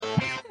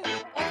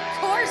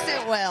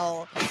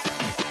well.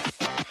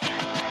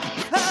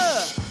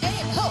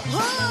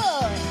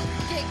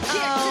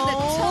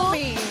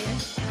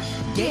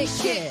 Get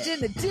kicked in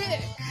the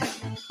dick.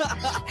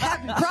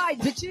 Happy Pride,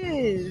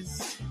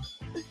 bitches.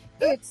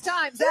 It's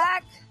time,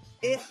 Zach.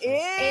 It is.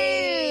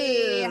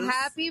 Hey,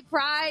 happy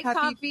Pride, Happy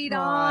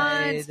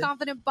confidants, Pride.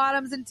 confident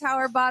bottoms and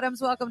tower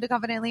bottoms. Welcome to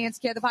Confidently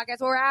Insecure, the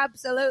podcast where we're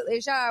absolutely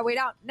sure we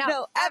don't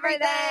know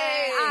everything.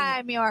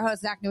 I'm your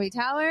host, Zach Newey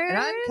Towers. And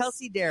I'm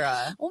Kelsey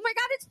Dara. Oh my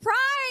God, it's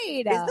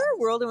Pride. Is there a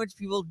world in which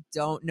people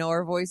don't know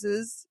our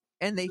voices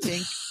and they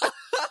think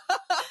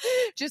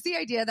Just the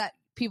idea that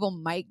people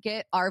might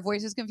get our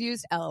voices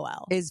confused,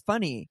 LOL. is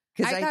funny? I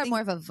Because got think,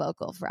 more of a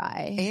vocal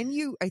fry.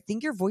 and I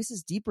think your voice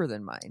is deeper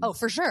than mine. Oh,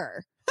 for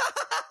sure.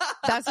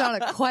 That's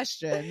not a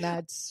question.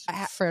 That's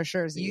for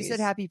sure. You said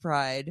Happy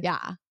Pride. Yeah.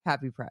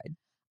 Happy Pride.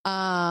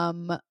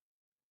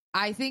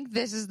 I think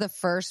this is the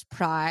first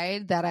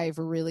Pride that I've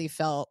really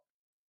felt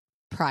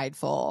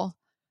prideful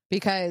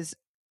because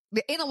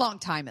in a long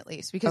time, at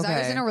least, because I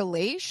was Okay. in a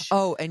relation.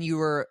 Oh, and you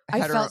were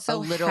I felt a so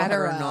little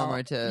hetero.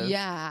 heteronormative.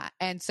 Yeah.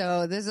 And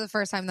so this is the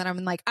first time that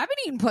I'm like, I've been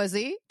eating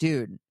pussy.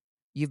 Dude,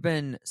 you've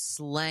been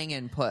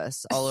slanging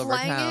puss all over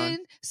town.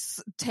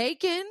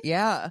 Taking,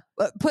 Yeah.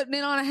 putting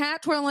it on a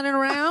hat, twirling it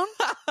around.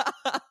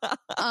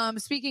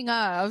 Speaking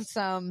of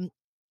some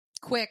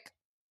quick,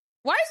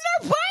 why is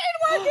our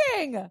button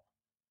working?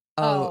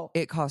 Oh,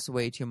 it costs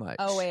way too much.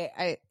 Oh wait,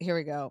 here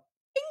we go.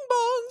 Bing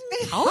bong.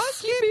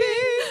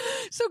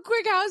 Housekeeping. So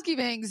quick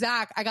housekeeping,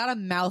 Zach. I got a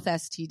mouth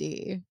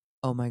STD.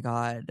 Oh my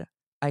God.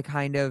 You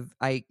kind of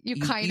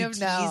tease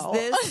know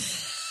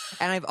this,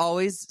 and I've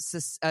always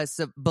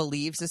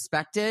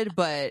suspected,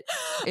 but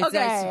it's Okay.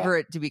 nice for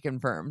it to be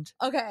confirmed.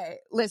 Okay,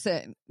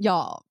 listen,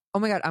 y'all. Oh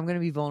my God, I'm going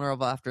to be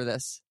vulnerable after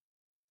this.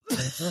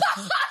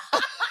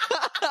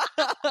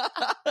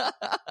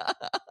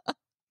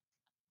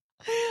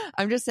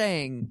 I'm just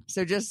saying.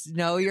 So just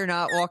know you're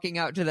not walking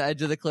out to the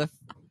edge of the cliff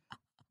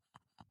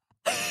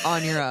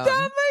on your own.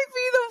 That might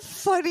be the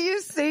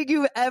funniest thing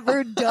you've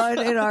ever done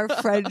in our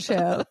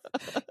friendship.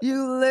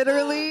 You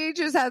literally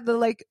just had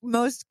the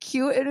most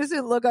cute,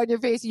 innocent look on your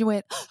face, and you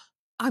went,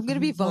 "I'm going to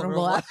be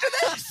vulnerable after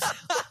this."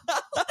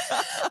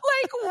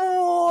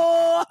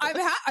 Whoa!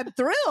 I'm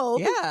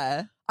thrilled.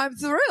 Yeah. I'm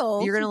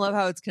thrilled. You're going to love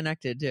how it's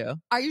connected too.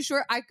 Are you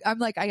sure? I'm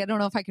like, I don't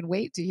know if I can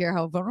wait to hear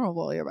how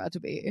vulnerable you're about to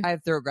be. I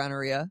have throat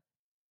gonorrhea.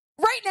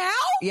 Right now?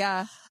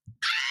 Yeah.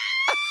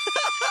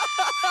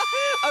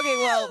 Okay,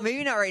 well,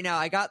 maybe not right now.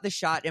 I got the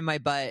shot in my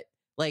butt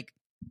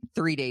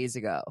 3 days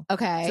ago.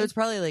 Okay. So it's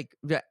probably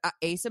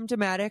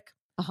asymptomatic.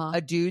 uh-huh.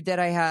 A dude that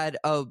I had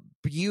a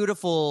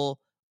beautiful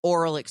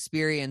oral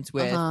experience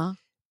with Uh-huh.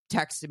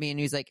 texted me and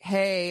he was like,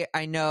 "Hey,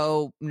 I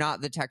know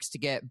not the text to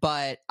get,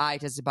 but I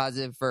tested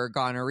positive for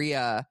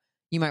gonorrhea.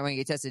 You might want to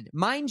get tested."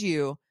 Mind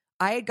you,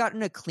 I had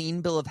gotten a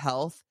clean bill of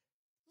health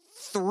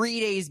 3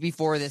 days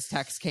before this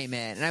text came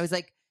in. And I was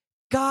like,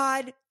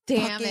 God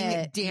Damn fucking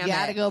it. damn You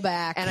gotta it. go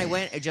back. And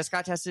I just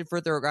got tested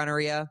for throat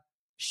gonorrhea.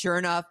 Sure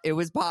enough, it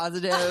was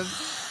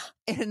positive.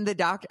 And the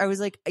doctor, I was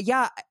like,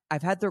 yeah,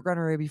 I've had throat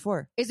gonorrhea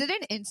before. Is it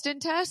an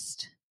instant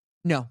test?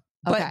 No,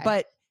 Okay.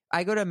 but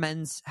I go to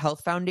Men's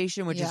Health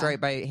Foundation, which is Yeah.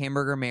 right by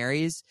Hamburger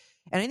Mary's.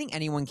 And I think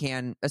anyone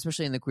can,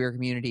 especially in the queer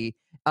community.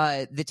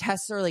 The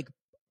tests are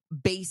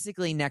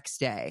basically next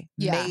day,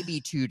 Yeah.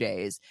 maybe 2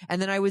 days.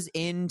 And then I was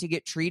in to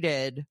get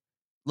treated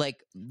And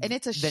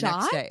it's a the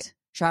shot? next day.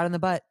 Shot in the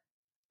butt.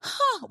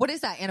 Huh. What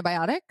is that?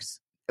 Antibiotics?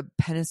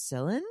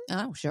 Penicillin?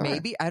 Oh, sure.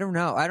 Maybe. I don't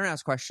know. I don't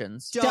ask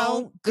questions.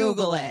 Don't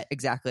Google it.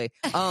 Exactly.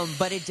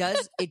 But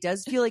it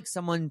does feel like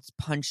someone's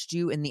punched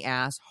you in the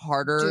ass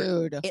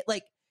harder. Dude.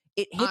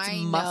 It hits I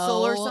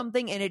muscle or know.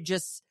 something, and it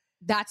just,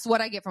 That's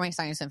what I get for my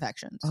sinus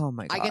infections. oh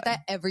my God. I get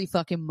that every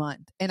fucking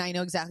month. And I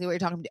know exactly what you're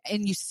talking about.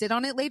 And you sit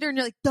on it later and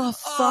you're like, the Oh,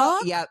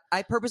 fuck? yeah.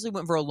 I purposely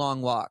went for a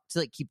long walk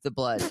to keep the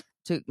blood,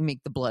 to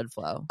make the blood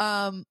flow.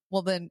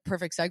 Well then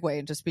perfect segue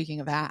into speaking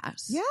of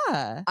ass.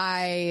 Yeah.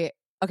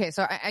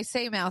 So I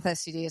say mouth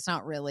STD. It's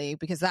not really,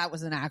 because that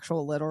was an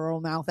actual literal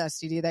mouth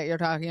STD that you're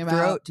talking about.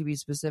 Throat, to be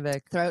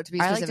specific. Throat, to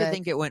be I specific. like to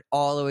think it went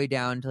all the way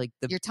down to the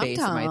Your base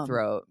of my tum-tum.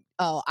 throat.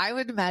 Oh, I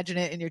would imagine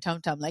it in your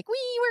tum-tum, like,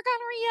 we're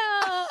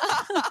gonorrhea.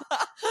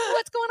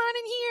 What's going on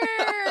in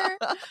here?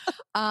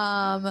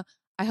 I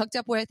hooked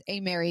up with a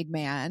married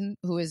man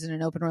who is in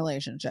an open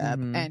relationship,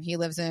 Mhm. and he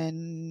lives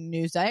in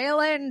New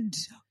Zealand.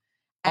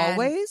 And-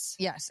 Always?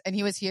 Yes. And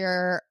he was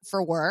here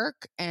for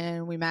work,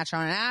 and we matched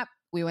on an app.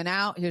 We went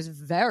out. He was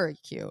very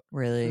cute.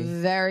 Really?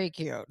 Very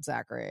cute,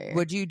 Zachary.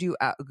 What'd you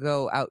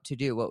go out to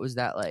do? What was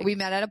that like? We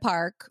met at a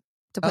park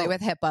to play Oh.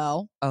 with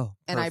Hippo, Oh,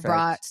 and I perfect.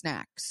 brought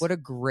snacks. What a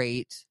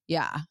great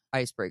Yeah.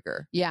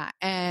 icebreaker. Yeah.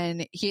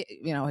 And he,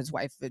 his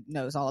wife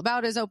knows all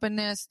about his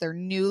openness. They're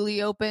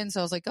newly open.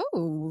 So I was like,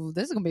 oh,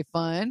 this is going to be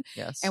fun.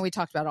 Yes. And we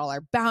talked about all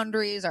our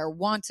boundaries, our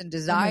wants and Oh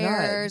my God.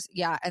 desires.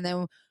 Yeah. And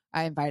then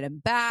I invited him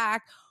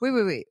back.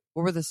 Wait.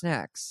 What were the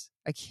snacks?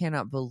 I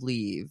cannot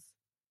believe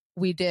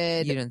We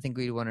did. you didn't think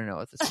we'd want to know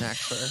what the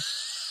snacks were.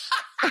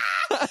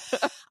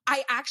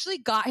 I actually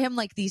got him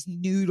these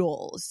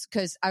noodles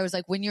because I was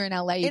like, when you're in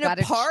LA, you In got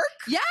a park?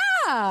 Yeah.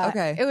 Yeah.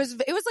 Okay. It was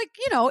like,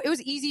 it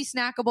was easy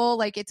snackable.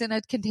 Like it's in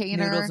a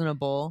container. Noodles in a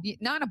bowl.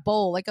 Not in a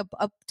bowl, like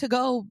a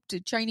to-go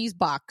Chinese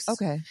box.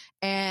 Okay.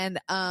 And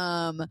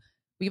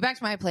we get back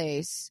to my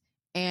place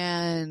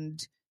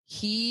and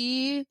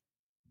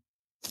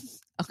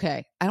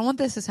okay, I don't want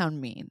this to sound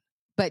mean,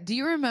 but do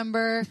you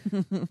remember?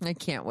 I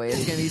can't wait.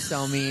 It's going to be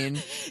so mean.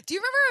 Do you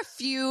remember a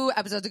few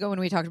episodes ago when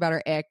we talked about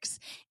our icks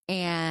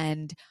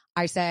and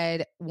I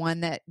said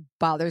one that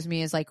bothers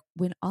me is like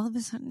when all of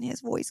a sudden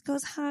his voice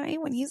goes high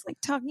when he's like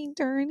talking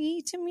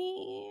dirty to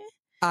me.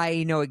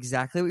 I know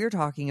exactly what you're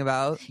talking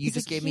about. You He's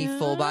just like, gave me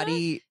full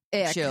body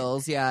Ick.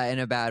 chills. Yeah, in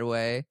a bad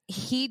way.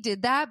 He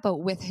did that, but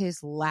with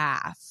his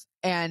laugh.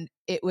 And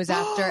it was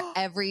after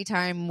every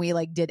time we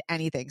like did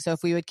anything. So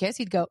if we would kiss,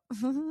 he'd go,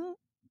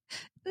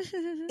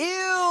 Ew!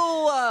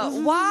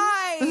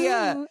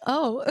 Why?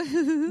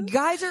 Oh.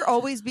 Guys are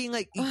always being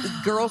like,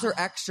 girls are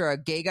extra,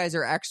 gay guys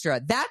are extra.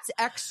 That's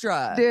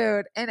extra.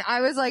 Dude. And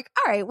I was like,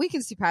 all right, we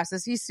can see past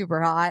this. He's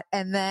super hot.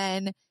 And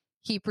then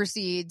he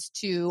proceeds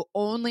to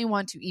only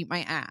want to eat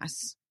my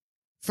ass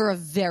for a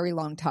very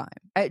long time.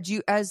 Do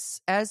you, as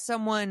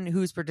someone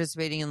who's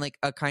participating in like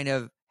a kind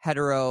of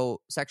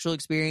heterosexual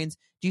experience,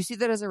 do you see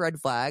that as a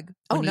red flag?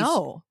 Oh,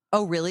 no.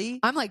 Oh, really?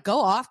 I'm like,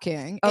 go off,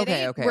 King. Okay, it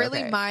ain't okay,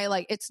 really okay. my,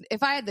 like, it's,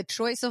 if I had the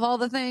choice of all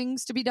the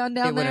things to be done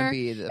down It wouldn't there,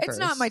 be the it's first.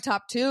 not my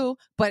top two,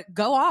 but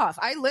go off.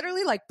 I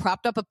literally like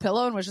propped up a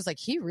pillow and was just like,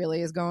 he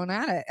really is going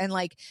at it. And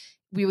like,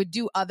 we would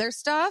do other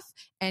stuff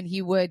and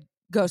he would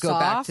go soft.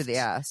 back to the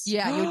ass.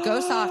 Yeah, he would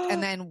go soft.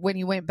 And then when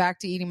he went back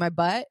to eating my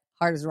butt,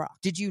 hard as rock.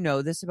 Did you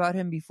know this about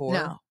him before?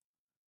 No.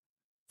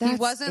 That's he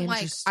wasn't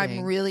like, I'm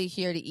interesting. really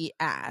here to eat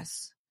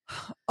ass.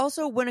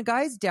 Also, when a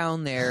guy's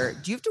down there,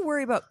 do you have to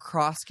worry about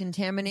cross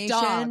contamination?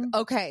 Dog.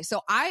 Okay,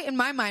 so I, in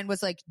my mind,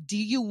 was like, do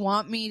you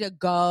want me to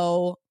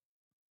go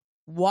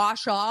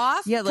wash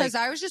off? Yeah, like- because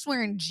I was just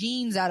wearing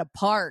jeans at a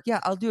park. Yeah,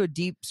 I'll do a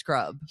deep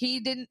scrub. He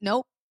didn't.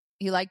 Nope.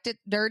 He liked it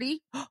dirty.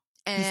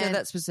 And He said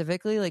that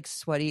specifically, like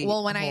sweaty.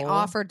 well, when I hole?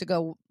 offered to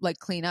go like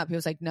clean up, he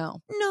was like,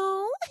 no.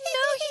 No.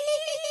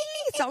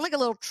 It sounded like a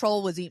little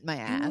troll was eating my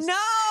ass. No.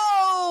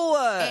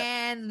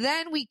 And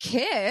then we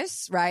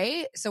kiss,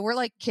 right? So we're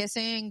like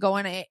kissing,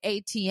 going to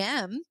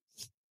ATM.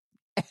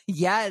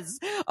 Yes.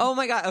 Oh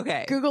my God.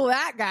 Okay. Google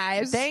that,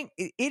 guys. It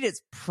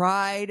is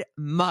Pride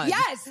Month.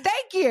 Yes,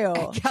 thank you.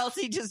 And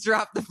Kelsey just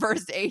dropped the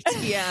first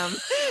ATM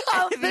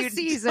Of If the you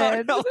season.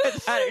 Don't know what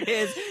that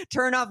is.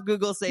 Turn off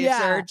Google Safe Yeah.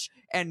 Search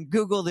and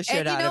Google the shit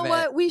And you out know of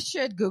what? it. We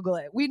should Google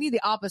it. We need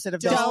the opposite of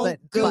Don't this,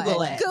 but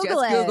Google it.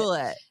 Google Just it. Google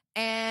it.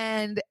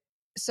 And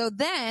so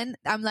then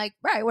I'm like,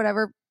 right,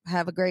 whatever.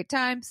 Have a great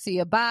time. See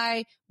you.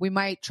 Bye. We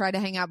might try to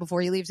hang out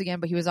before he leaves again,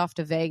 but he was off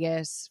to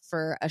Vegas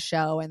for a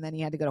show and then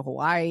he had to go to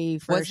Hawaii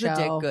for a Was show. the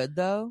dick good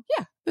though?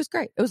 Yeah, it was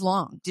great. It was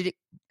long. Did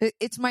it?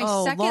 It's my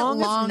Oh, second long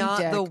long, is not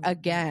dick the-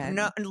 again.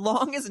 No,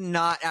 long is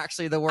not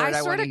actually the word I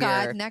I swear want to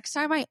God, hear. next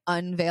time I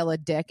unveil a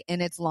dick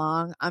and it's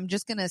long, I'm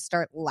just going to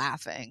start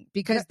laughing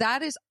because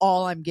that is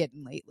all I'm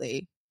getting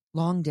lately.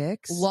 Long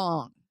dicks?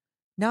 Long.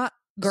 Not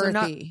Girthy. so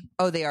not-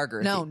 oh, they are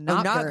girthy. No, Oh,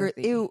 not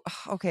girthy. Ew.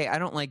 Okay, I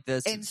don't like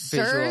this And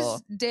visual.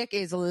 Sir's dick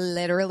is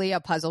literally a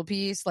puzzle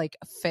piece, like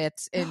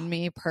fits in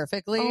me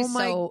perfectly. Oh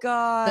my so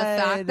God. the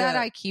fact that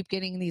I keep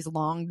getting these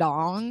long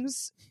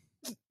dongs,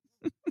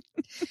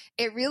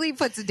 it really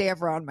puts a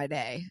damper on my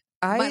day.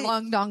 My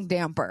long dong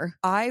damper.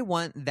 I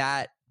want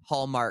that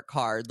Hallmark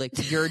card.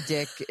 Like, your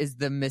dick is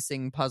the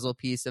missing puzzle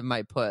piece of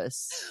my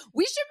puss.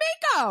 We should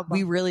make them.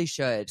 We really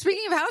should.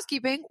 Speaking of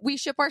housekeeping, we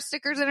ship our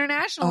stickers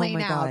internationally Oh my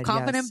now. God,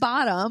 Confident yes.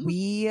 Bottom.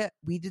 We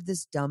did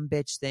this dumb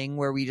bitch thing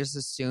where we just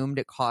assumed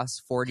it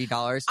costs $40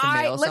 to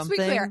mail Let's something.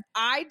 be clear.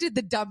 I did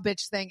the dumb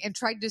bitch thing and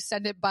tried to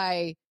send it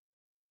by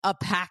a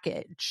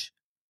package.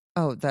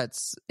 Oh,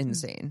 that's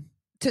insane.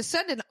 To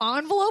send an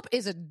envelope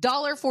is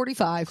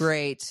 $1.45.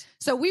 Great.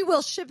 So we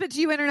will ship it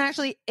to you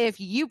internationally if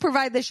you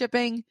provide the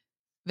shipping.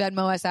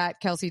 Venmo us at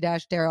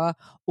Kelsey-Dara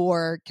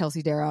or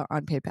Kelsey Dara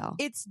on PayPal.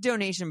 It's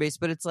donation based,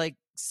 but it's like,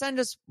 send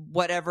us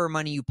whatever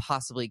money you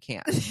possibly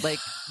can. Like,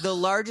 the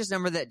largest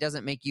number that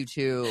doesn't make you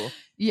too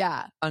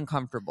Yeah.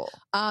 uncomfortable.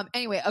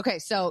 Anyway, okay.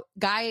 So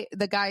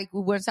the guy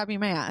who wouldn't stop me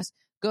in my ass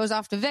goes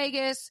off to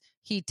Vegas.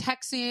 He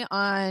texts me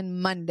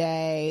on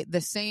Monday,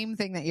 the same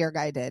thing that your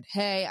guy did.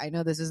 Hey, I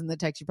know this isn't the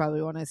text you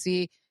probably want to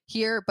see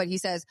here, but he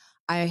says,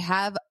 I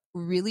have a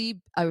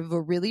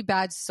really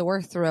bad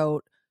sore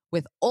throat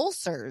with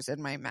ulcers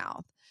in my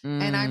mouth.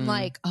 And I'm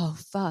like, oh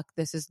fuck,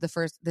 this is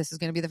going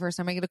to be the first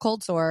time I get a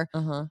cold sore.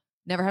 uh-huh.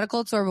 Never had a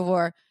cold sore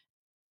before.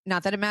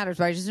 Not that it matters,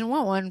 but I just didn't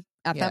want one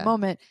at that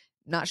moment.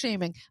 Not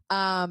shaming.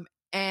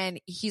 And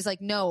he's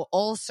like, no,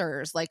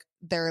 ulcers, like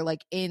they're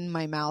like in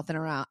my mouth and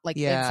around, like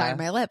inside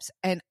my lips.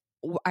 And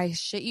I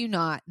shit you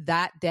not,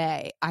 that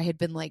day I had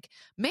been like,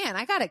 man,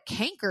 I got a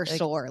canker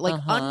sore, like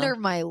under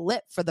my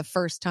lip for the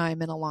first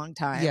time in a long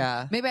time.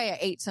 Yeah. Maybe I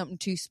ate something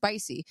too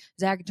spicy.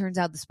 Zach, it turns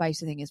out the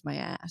spicy thing is my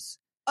ass.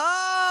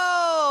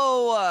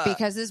 Oh!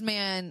 Because this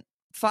man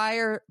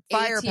fire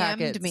ATM'd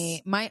packets.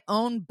 me. My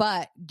own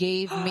butt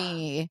gave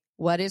me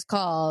what is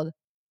called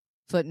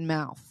foot and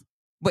mouth.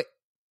 Wait,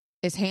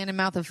 is hand and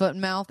mouth and foot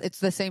and mouth. It's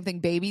the same thing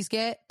babies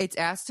get. It's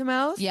ass to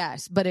mouth?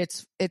 Yes, but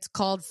it's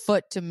called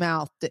foot to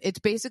mouth. It's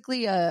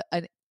basically an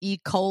E.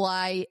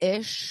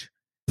 coli-ish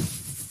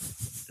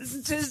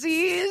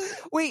disease.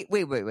 Wait.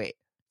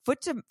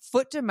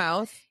 Foot to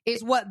mouth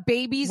Is what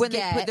babies when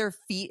get they put their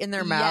feet in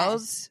their Yes.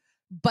 mouths?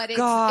 But it's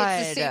God.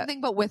 the same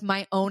thing, but with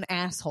my own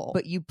asshole.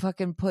 But you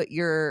fucking put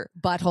your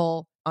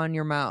butthole on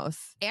your mouth.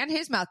 and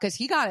his mouth, because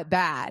he got it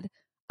bad.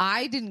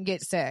 I didn't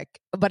get sick,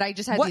 but I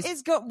just had What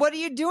these what are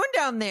you doing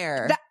down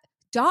there?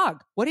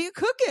 dog. What are you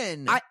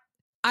cooking?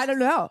 I don't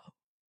know.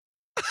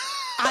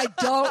 I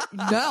don't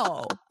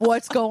know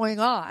what's going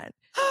on.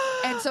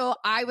 And so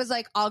I was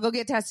like, I'll go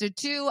get tested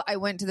too. I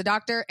went to the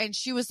doctor and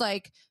she was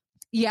like,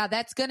 yeah,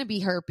 that's going to be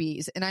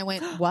herpes. And I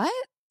went, what?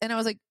 And I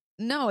was like,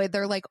 no,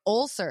 they're like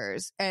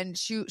ulcers. And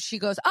she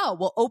goes, oh,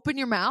 well, open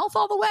your mouth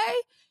all the way.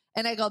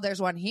 And I go,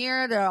 there's one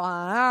here.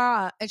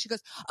 And she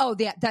goes, oh,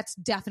 yeah, that's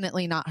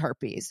definitely not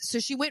herpes. So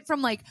she went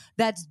from like,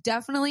 that's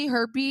definitely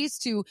herpes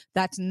to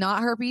that's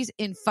not herpes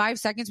in 5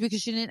 seconds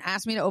because she didn't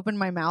ask me to open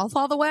my mouth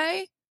all the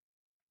way.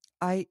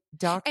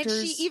 Doctors.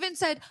 And she even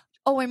said,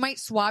 oh, I might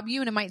swab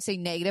you and it might say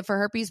negative for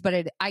herpes,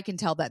 but I can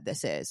tell that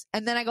this is.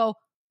 And then I go,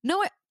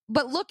 no,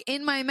 but look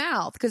in my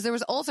mouth because there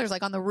was ulcers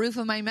like on the roof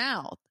of my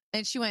mouth.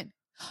 And she went,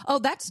 oh,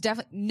 that's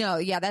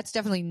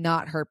definitely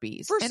not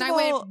herpes. First and of I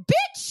all, went,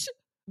 bitch.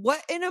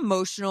 What an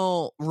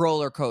emotional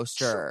roller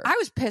coaster. I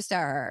was pissed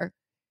at her.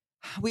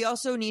 We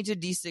also need to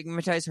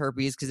destigmatize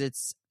herpes because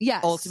it's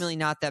Yes. ultimately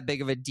not that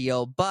big of a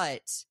deal,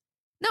 but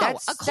No,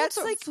 that's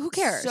like, who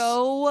cares?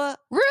 So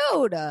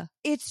Rude.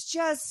 it's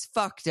just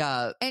fucked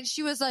up. And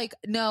she was like,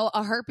 no,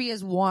 a herpes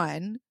is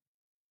one,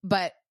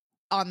 but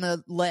on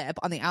the lip,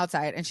 on the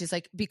outside. And she's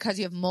like, because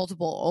you have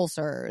multiple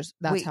ulcers,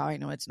 that's Wait. how I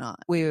know it's not.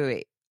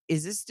 Wait.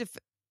 Is this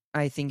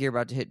I think you're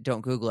about to hit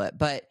don't Google it,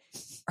 but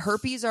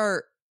herpes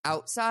are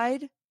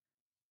outside.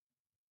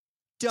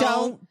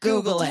 Don't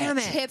Google it. Damn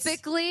it.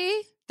 Typically,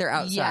 they're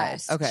outside.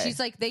 yes. Okay. She's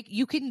like,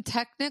 you can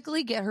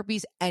technically get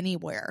herpes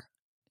anywhere.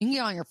 You can get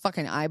it on your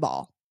fucking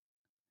eyeball.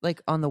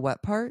 Like on the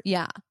wet part?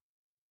 Yeah.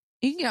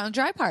 You can get it on the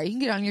dry part. You can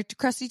get it on your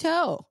crusty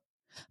toe.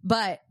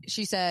 But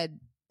she said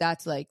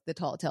that's like the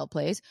tall tale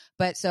place.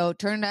 But so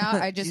turned out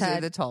I just You say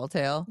had the tall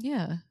tale.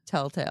 Yeah.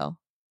 Telltale.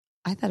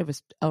 I thought it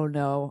was, oh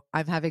no,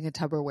 I'm having a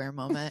Tupperware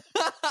moment.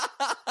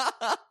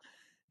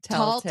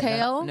 Telltale.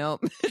 Tall-tale?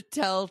 Nope.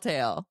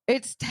 Telltale.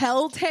 It's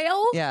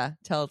telltale? Yeah.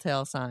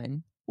 Telltale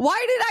sign. Why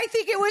did I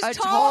think it was A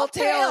tall tall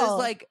tale is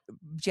like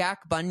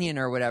Jack Bunyan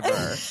or whatever.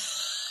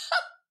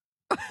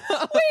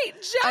 Wait,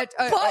 Jack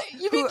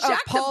you mean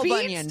Jack Paul the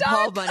Bunyan. Beanstalk?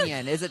 Paul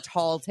Bunyan is a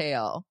tall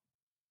tale.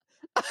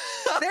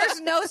 There's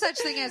no such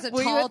thing as a Will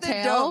you tall hit the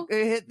tale.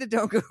 Hit the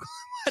don't Google.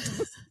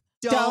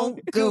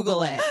 Don't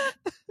Google it.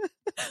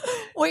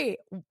 Wait,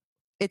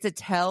 It's a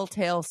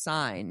telltale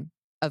sign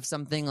of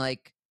something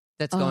like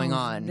that's going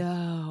on.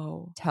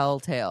 No.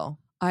 Telltale.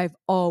 I've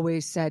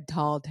always said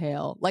tall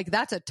tale. Like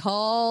that's a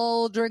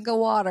tall drink of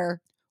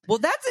water. Well,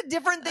 that's a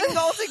different thing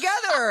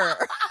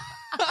altogether.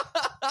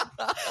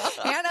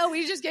 Hannah,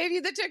 we just gave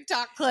you the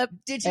TikTok clip.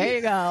 There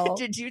you go.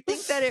 Did you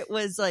think that it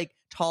was like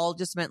tall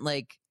just meant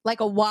like Like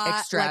a wide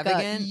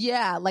extravagant?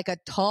 like a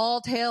tall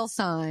tale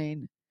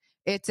sign.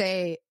 It's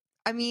a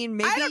I mean,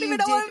 maybe I don't you even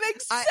know did, what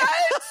makes sense.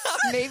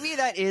 Maybe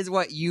that is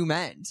what you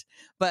meant,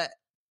 but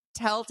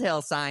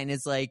telltale sign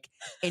is like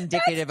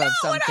indicative of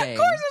something. Of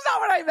course, it's not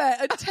what I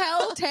meant. A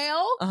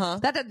telltale. Uh-huh.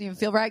 That doesn't even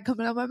feel right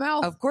coming out of my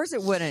mouth. Of course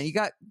it wouldn't. You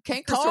got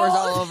canker Tall. sores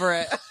all over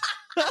it.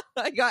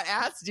 I got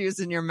ass juice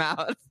in your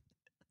mouth.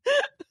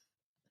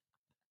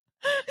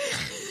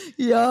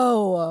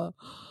 Yo.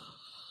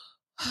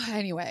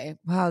 Anyway,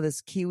 Wow, this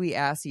kiwi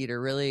ass eater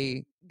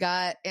really.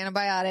 got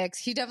antibiotics.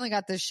 He definitely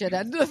got this shit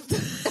end of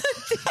the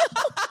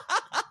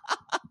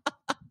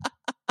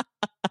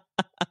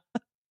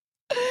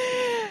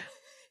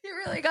He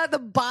really got the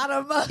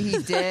bottom of He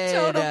the did.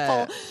 totem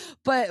pole.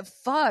 But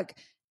fuck.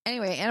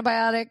 Anyway,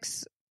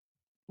 antibiotics.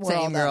 we're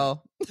all Same done.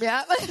 girl.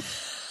 Yeah.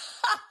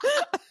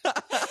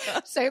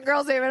 Same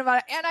girl, same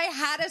antibiotic. And I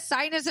had a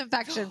sinus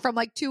infection from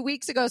like 2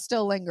 weeks ago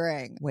still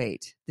lingering.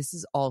 Wait, this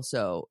is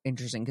also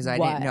interesting because I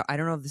What? didn't know. I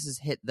don't know if this has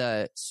hit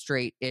the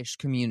straight-ish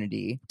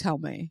community. Tell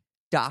me.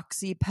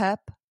 DoxyPep.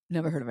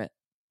 Never heard of it.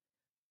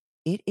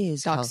 It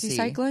is Kelsey.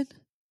 Doxycycline?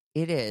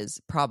 It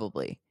is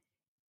probably.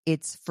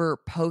 It's for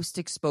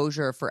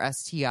post-exposure for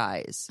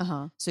STIs.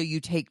 Uh-huh. So you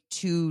take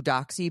 2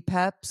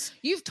 DoxyPeps.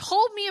 You've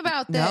told me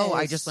about this. No,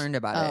 I just learned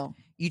about it. Oh.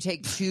 You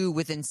take 2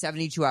 within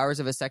 72 hours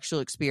of a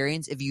sexual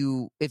experience if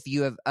you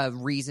have a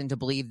reason to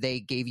believe they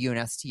gave you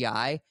an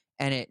STI,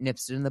 and it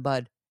nips it in the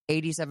bud.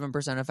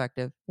 87%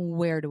 effective.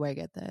 Where do I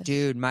get this?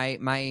 Dude,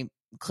 my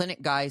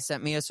clinic guy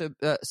sent me a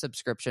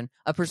prescription,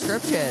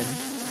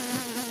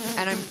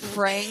 and I'm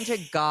praying to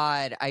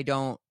God I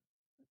don't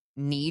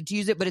need to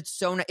use it, but it's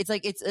so it's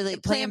like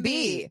Plan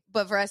B.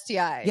 But for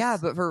STIs. Yeah,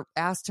 but for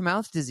ass to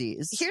mouth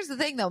disease. Here's the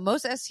thing though,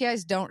 most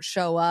STIs don't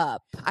show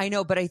up. I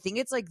know, but I think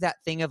it's like that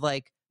thing of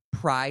like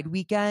Pride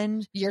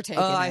weekend. You're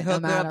taking I it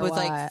hooked no it up matter with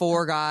what. like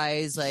 4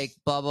 guys, like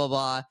blah blah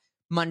blah.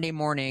 Monday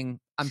morning,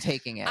 I'm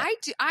taking it. I'm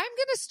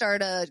going to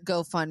start a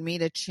GoFundMe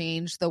to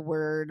change the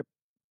word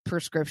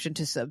prescription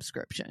to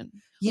subscription.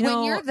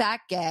 When you're that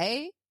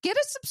gay, get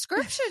a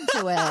subscription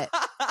to it.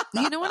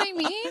 You know what I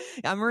mean?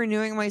 I'm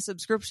renewing my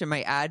subscription,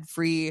 my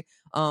ad-free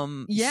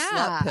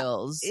slut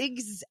pills.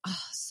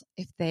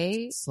 If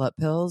they slut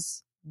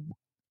pills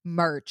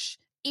merch.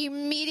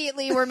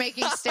 Immediately we're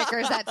making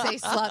stickers that say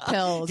slut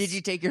pills. Did you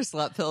take your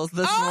slut pills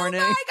this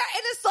morning? Oh my God.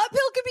 And a slut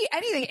pill could be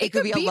anything. It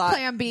could be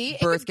Plan B.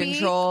 Birth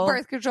control.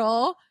 Birth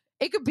control.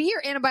 It could be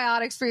your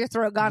antibiotics for your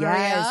throat gonorrhea.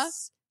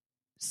 Yes.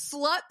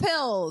 Slut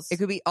pills. It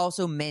could be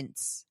also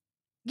mints.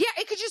 Yeah,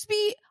 it could just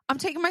be, I'm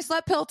taking my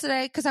slut pill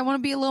today because I want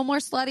to be a little more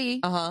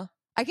slutty. Uh-huh.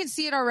 I can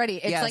see it already.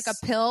 It's like a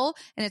pill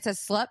and it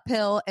says slut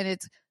pill and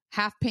it's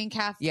half pink,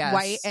 half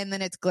white, and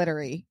then it's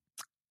glittery.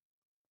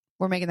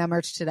 We're making that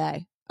merch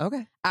today.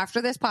 Okay.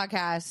 After this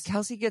podcast.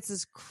 Kelsey gets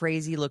this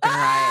crazy look in her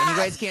eye, and you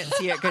guys can't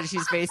see it because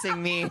she's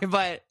facing me,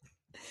 but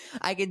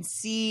I can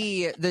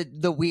see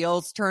the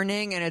wheels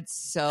turning, and it's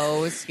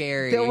so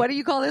scary. What do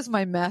you call this?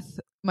 My meth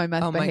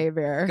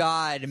behavior. My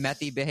God,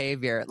 methy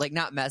behavior. Like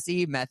not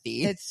messy,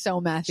 methy. It's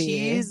so methy.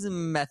 She's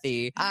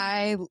methy.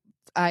 I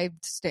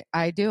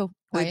do.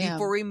 Wait,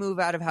 before we move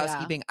out of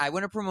housekeeping, I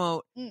want to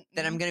promote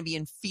that I'm going to be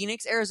in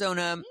Phoenix,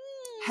 Arizona,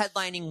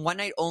 headlining one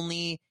night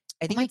only.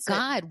 I think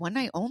one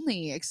night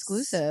only,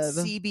 exclusive.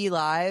 CB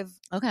Live.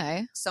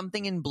 Okay.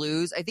 Something in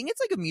Blues. I think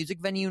it's like a music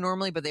venue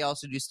normally, but they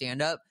also do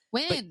stand up.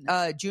 When?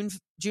 But, June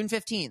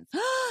 15th.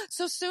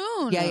 So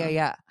soon.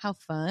 Yeah. How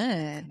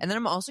fun. And then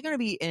I'm also going to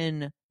be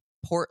in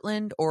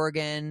Portland,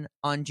 Oregon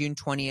on June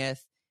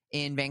 20th,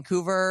 in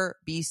Vancouver,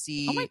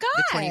 BC the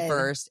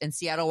 21st, and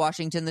Seattle,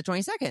 Washington the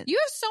 22nd. You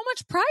have so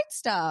much Pride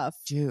stuff.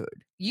 Dude.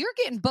 You're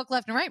getting booked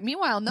left and right.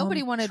 Meanwhile,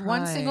 nobody wanted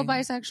one single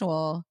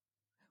bisexual.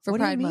 For what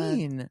Pride do you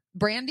mean? Month.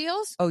 Brand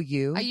deals? Oh,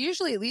 you? I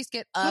usually at least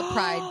get a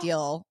Pride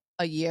deal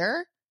a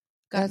year.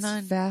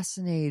 That's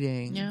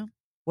fascinating. Yeah.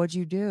 What'd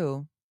you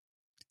do?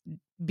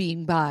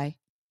 Being bi.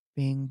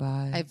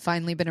 I've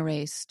finally been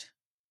erased.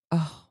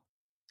 Oh.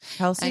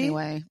 Kelsey?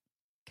 Anyway.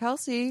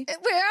 Kelsey.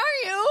 Where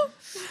are you?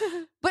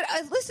 But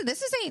listen,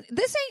 this ain't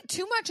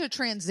too much a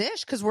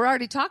transition because we're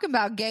already talking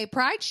about gay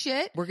pride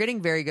shit. We're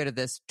getting very good at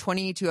this.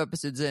 22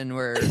 episodes in,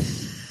 we're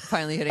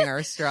finally hitting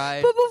our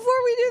stride. But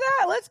before we do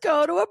that, let's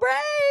go to a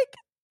break.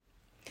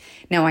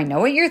 Now, I know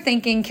what you're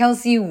thinking,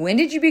 Kelsey. When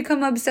did you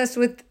become obsessed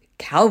with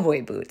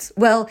cowboy boots?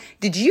 Well,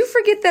 did you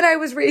forget that I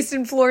was raised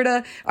in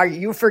Florida? Are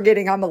you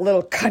forgetting I'm a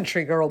little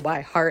country girl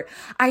by heart?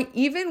 I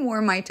even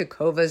wore my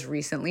Tecovas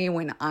recently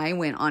when I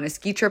went on a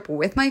ski trip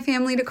with my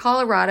family to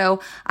Colorado.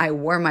 I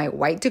wore my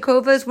white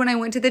Tecovas when I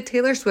went to the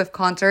Taylor Swift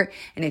concert.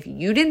 And if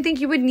you didn't think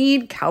you would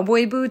need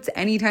cowboy boots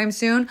anytime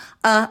soon,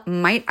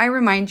 might I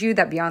remind you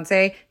that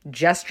Beyonce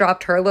just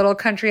dropped her little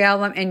country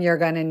album and you're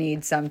going to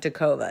need some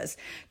Tecovas.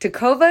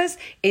 Tecovas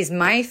is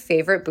my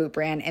favorite boot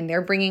brand, and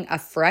they're bringing a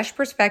fresh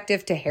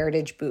perspective to heritage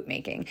boot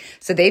making.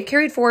 So they've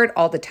carried forward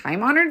all the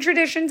time-honored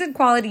traditions and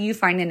quality you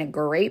find in a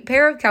great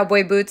pair of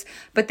cowboy boots,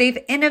 but they've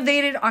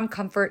innovated on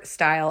comfort,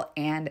 style,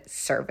 and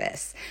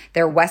service.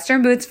 Their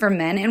Western boots for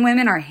men and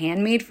women are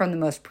handmade from the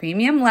most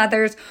premium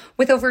leathers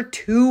with over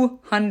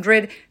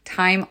 200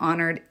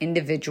 time-honored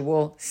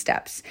individual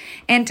steps.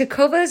 And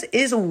Tecovas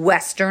is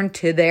Western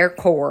to their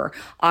core,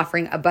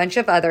 offering a bunch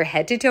of other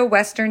head-to-toe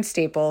Western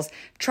staples,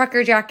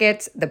 trucker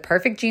jackets, the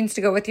perfect jeans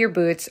to go with your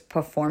boots,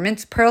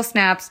 performance pearl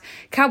snaps,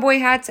 cowboy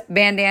hats,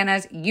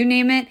 bandanas, you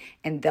name it,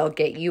 and they'll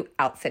get you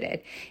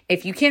outfitted.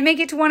 If you can't make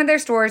it to one of their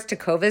stores,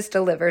 Tecovas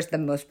delivers the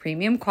most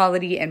premium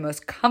quality and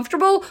most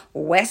comfortable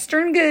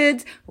Western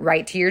goods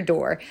right to your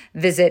door.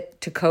 Visit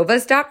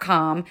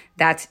tecovas.com,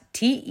 that's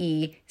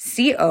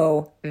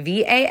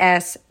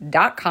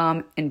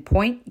TECOVAS.com, and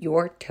point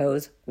your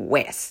toes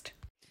west.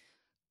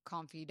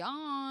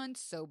 Confidants,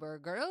 sober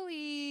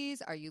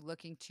girlies, are you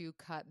looking to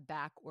cut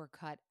back or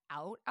cut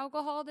out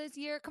alcohol this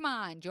year? Come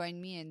on,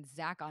 join me and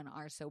Zach on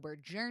our sober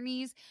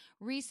journeys.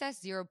 Recess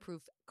Zero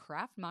Proof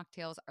craft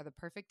mocktails are the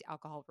perfect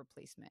alcohol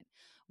replacement.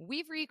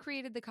 We've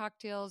recreated the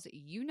cocktails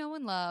you know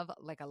and love,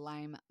 like a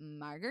lime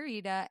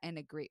margarita and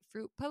a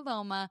grapefruit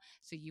paloma,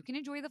 so you can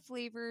enjoy the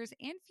flavors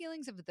and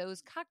feelings of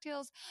those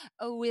cocktails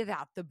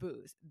without the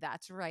booze.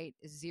 That's right,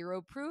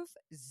 zero proof,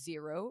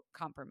 zero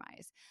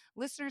compromise.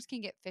 Listeners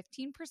can get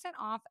 15%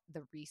 off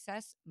the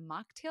Recess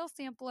mocktail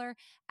sampler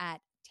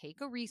at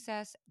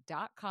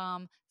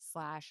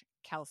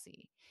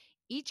takearecess.com/Kelsey.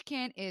 Each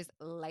can is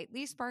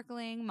lightly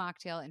sparkling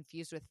mocktail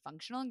infused with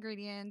functional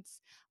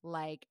ingredients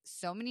like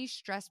so many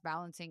stress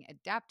balancing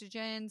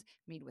adaptogens,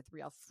 made with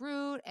real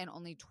fruit and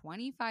only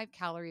 25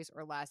 calories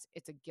or less.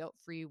 It's a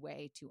guilt-free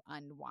way to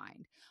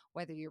unwind.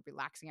 Whether you're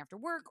relaxing after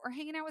work or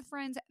hanging out with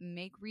friends,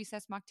 make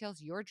Recess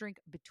mocktails your drink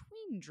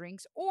between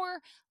drinks,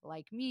 or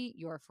like me,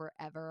 your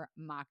forever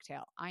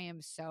mocktail. I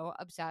am so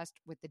obsessed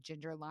with the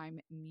ginger lime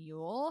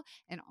mule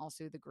and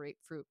also the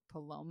grapefruit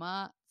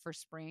paloma for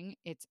spring.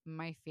 It's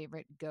my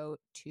favorite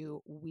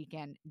go-to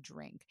weekend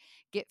drink.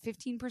 Get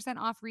 15%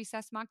 off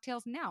Recess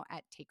mocktails now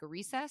at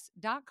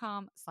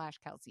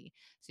takearecess.com/Kelsey,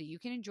 so you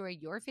can enjoy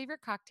your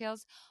favorite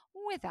cocktails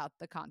without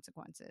the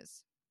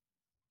consequences.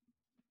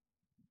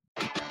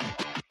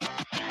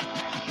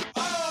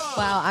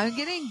 Wow, I'm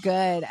getting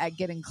good at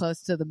getting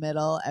close to the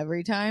middle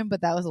every time,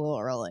 but that was a little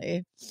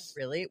early.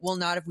 Really? Well,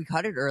 not if we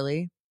cut it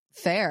early.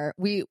 Fair.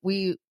 We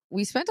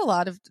spent a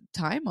lot of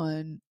time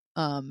on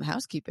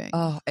housekeeping.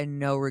 Oh, and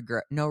no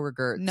regrets. No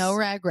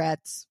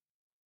regrets.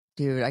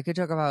 Dude, I could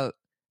talk about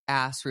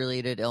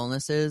ass-related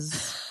illnesses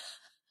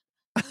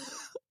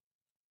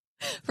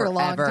For a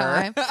long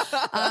forever.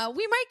 time.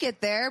 We might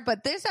get there,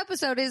 but this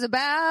episode is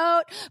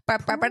about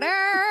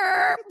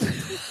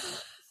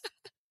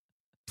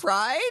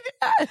Pride?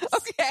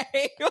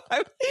 Okay.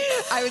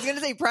 I was going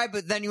to say pride,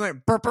 but then you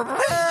went burp, burp, burp.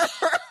 I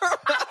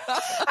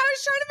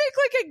was trying to make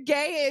like a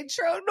gay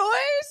intro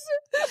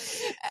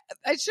noise.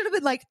 I should have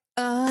been like,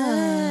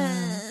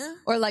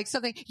 or like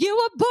something. You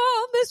were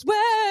born this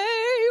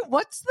way.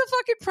 What's the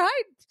fucking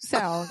pride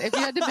sound? If you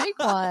had to make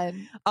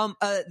one,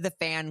 The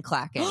fan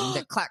clacking,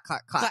 the clack,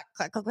 clack, clack.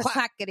 clack, clack,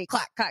 clack, clackity,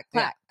 clack, clack,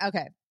 clack.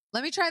 Okay,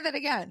 let me try that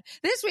again.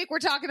 This week we're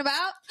talking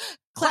about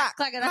clack,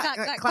 clack, clack,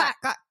 clack, clack,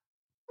 clack.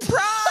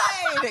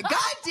 Pride!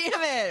 God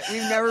damn it!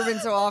 We've never been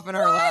so off in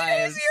our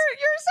lives.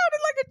 You're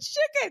sounding like a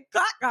chicken.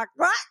 Clack, clack,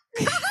 clack.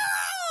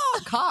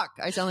 Cock.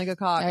 I sound like a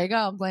cock. There you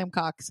go, glam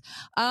cocks.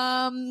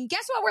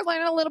 Guess what? We're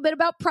learning a little bit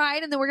about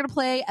pride, and then we're gonna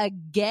play a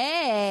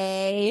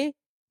game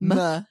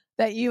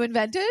that you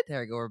invented. There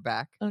we go. We're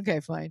back.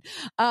 Okay, fine.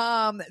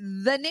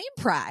 The name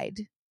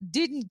Pride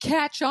didn't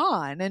catch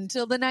on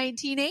until the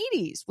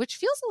 1980s, which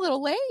feels a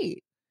little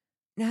late.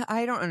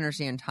 I don't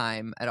understand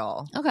time at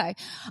all. Okay.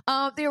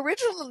 The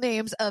original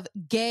names of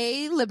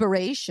gay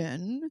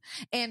liberation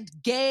and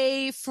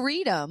gay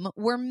freedom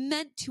were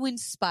meant to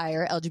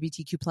inspire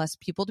LGBTQ plus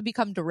people to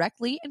become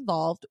directly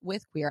involved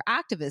with queer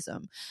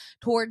activism.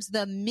 Towards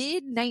the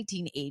mid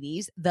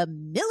 1980s, the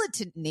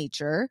militant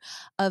nature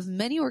of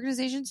many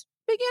organizations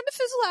began to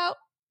fizzle out.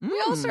 We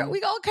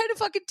all kind of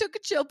fucking took a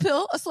chill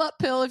pill, a slut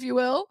pill, if you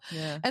will.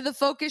 Yeah. And the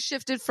focus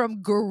shifted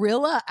from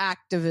guerrilla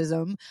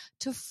activism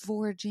to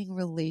forging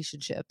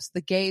relationships.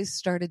 The gays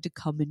started to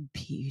come in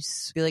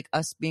peace. I feel like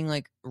us being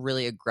like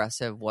really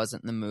aggressive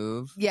wasn't the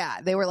move.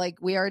 Yeah, they were like,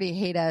 we already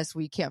hate us.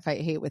 We can't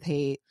fight hate with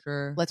hate.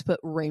 Sure. Let's put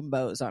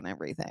rainbows on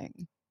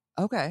everything.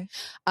 Okay.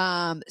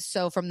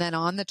 So from then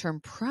on, the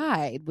term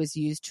pride was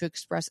used to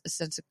express a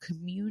sense of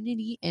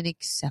community and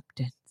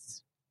acceptance.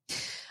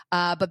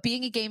 But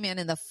being a gay man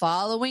in the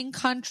following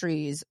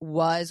countries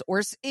was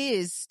or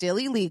is still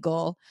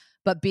illegal,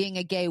 but being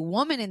a gay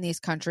woman in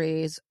these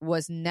countries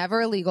was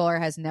never illegal or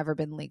has never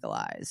been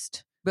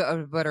legalized.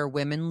 But are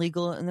women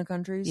legal in the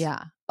countries?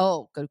 Yeah.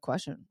 Oh, good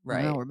question.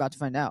 Right. No, we're about to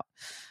find out.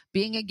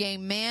 Being a gay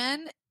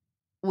man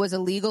was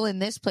illegal in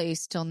this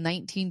place till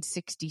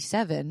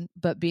 1967,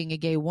 but being a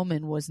gay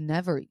woman was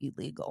never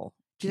illegal.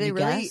 Do Can they you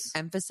really guess?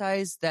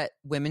 emphasize that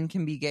women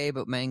can be gay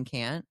but men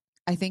can't?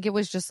 I think it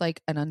was just like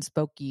an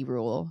unspoken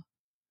rule.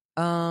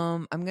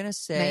 I'm gonna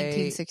say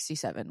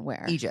 1967.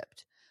 Where?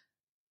 Egypt.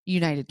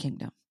 United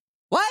Kingdom.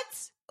 What?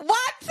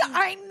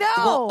 I know.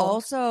 Well,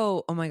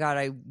 also, oh my god,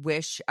 I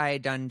wish I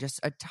had done just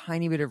a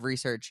tiny bit of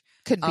research.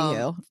 Could be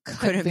you.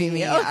 Couldn't be me.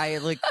 you. I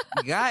like,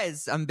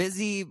 guys, I'm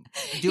busy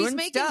doing He's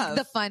making stuff.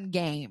 the fun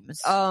games.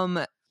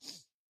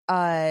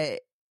 That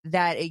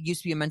it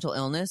used to be a mental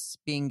illness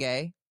being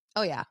gay,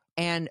 Oh yeah.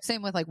 and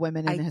Same with like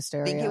women in I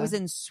hysteria. think it was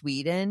in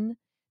Sweden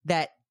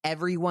that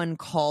everyone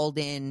called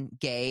in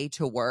gay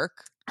to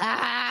work,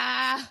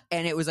 and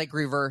it was like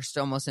reversed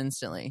almost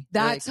instantly.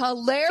 That's Like,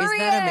 hilarious. isn't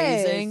that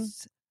amazing?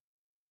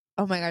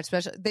 Oh my god!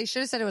 Especially they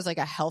should have said it was like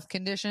a health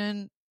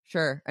condition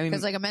sure. I mean,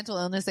 because like a mental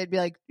illness, they'd be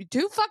like, "You're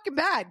too fucking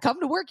bad. Come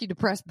to work, you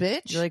depressed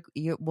bitch." you're like,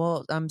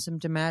 well, I'm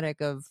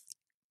symptomatic of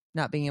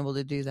not being able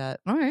to do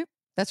that. all right,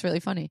 that's really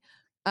funny.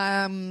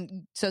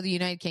 So the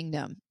United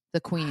Kingdom,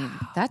 the Queen.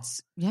 Wow.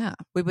 That's yeah.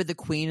 Wait, but the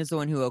Queen is the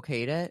one who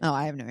okayed it. Oh,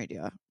 I have no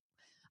idea.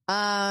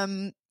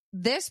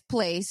 This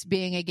place,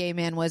 being a gay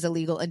man, was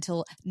illegal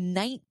until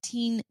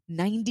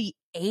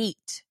 1998,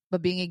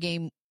 but being a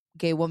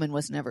gay woman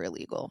was never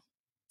illegal.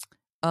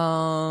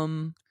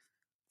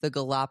 The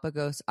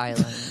Galapagos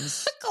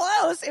Islands.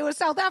 Close. It was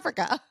South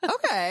Africa.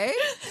 Okay.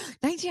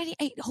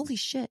 1998. Holy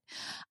shit.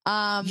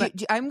 I'm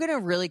gonna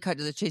really cut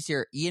to the chase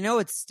here. You know,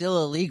 it's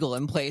still illegal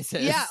in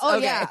places. Yeah. Oh,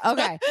 okay. yeah.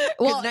 Okay.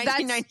 Well, Well, that's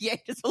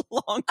 1998 is a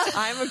long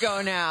time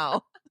ago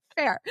now.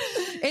 fair.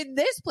 In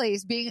this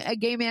place, being a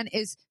gay man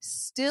is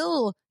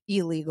still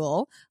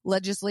illegal.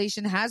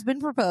 Legislation has been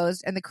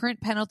proposed, and the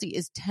current penalty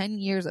is 10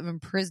 years of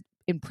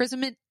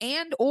imprisonment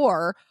and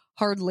or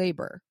hard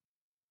labor.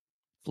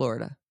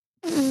 Florida.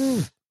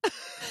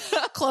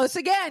 Close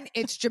again.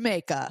 It's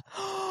Jamaica.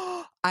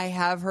 I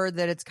have heard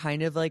that it's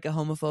kind of like a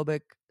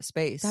homophobic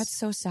space. That's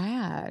so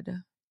sad.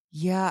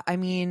 yeah. I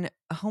mean,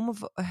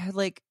 homophobia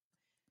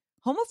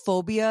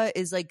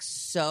is like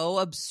so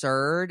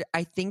absurd.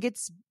 I think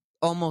it's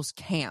almost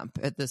camp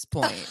at this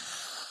point.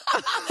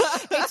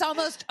 It's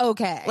almost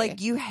okay. Like,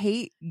 you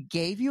hate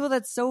gay people?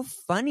 That's so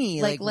funny.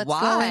 Like, Like,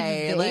 let's go why?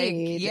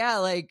 invade.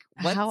 Like,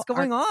 what's How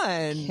going on?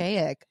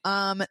 archaic.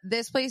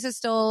 This place is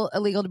still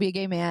illegal to be a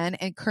gay man,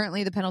 and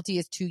currently the penalty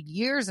is 2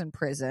 years in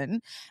prison.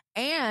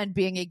 And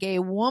being a gay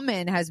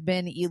woman has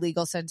been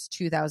illegal since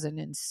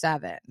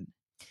 2007.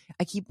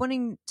 I keep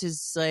wanting to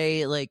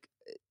say, like,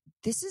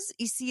 This is,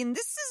 you see, and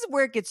this is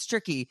where it gets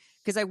tricky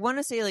because I want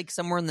to say like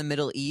somewhere in the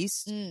Middle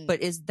East,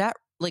 but is that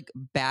like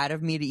bad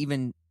of me to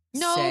even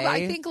No, say?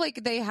 I think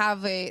like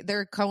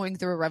they're going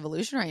through a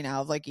revolution right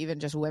now of like even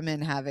just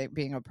women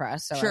being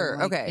oppressed. So Sure. I'm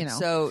like, Okay. you know.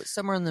 So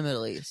somewhere in the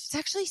Middle East. It's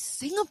actually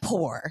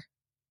Singapore.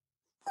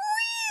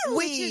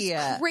 Which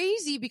is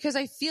crazy because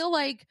I feel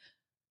like,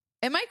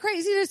 am I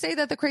crazy to say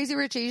that the Crazy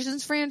Rich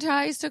Asians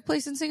franchise took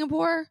place in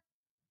Singapore?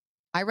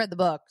 I read the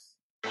books.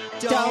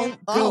 Don't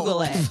Oh.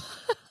 Google it.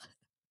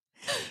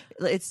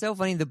 It's so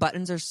funny. The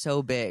buttons are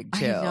so big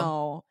too.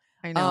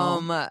 I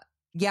know.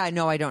 Yeah,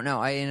 no, I don't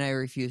know. I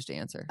refuse to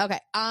answer. Okay.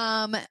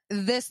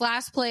 This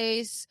last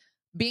place,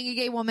 being a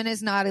gay woman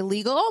is not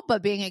illegal,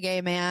 but being a gay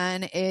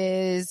man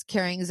is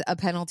carrying a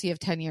penalty of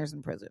 10 years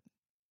in prison.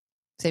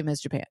 Same as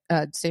Japan.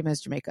 Same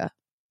as Jamaica.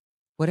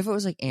 What if it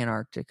was like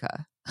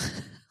Antarctica?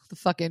 The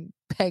fucking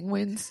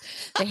penguins.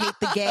 They hate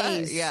the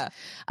gays. Yeah.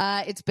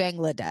 It's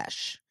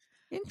Bangladesh.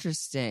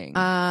 Interesting.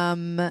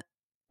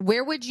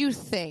 Where would you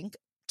think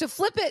to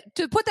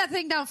put that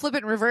thing down, flip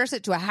it and reverse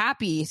it to a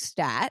happy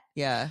stat?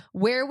 Yeah.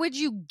 Where would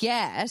you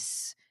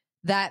guess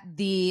that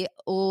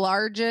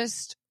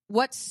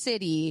what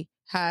city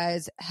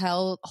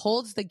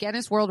holds the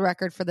Guinness World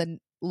Record for the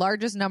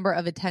largest number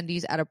of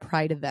attendees at a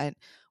Pride event,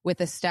 with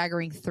a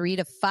staggering 3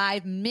 to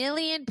 5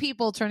 million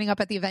people turning up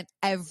at the event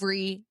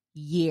every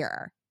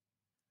year?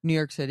 New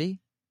York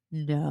City?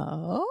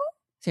 No.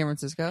 San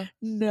Francisco?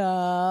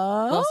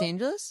 No. Los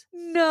Angeles?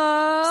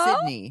 No.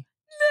 Sydney?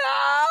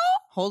 No.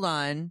 Hold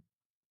on.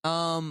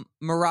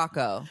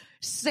 Morocco.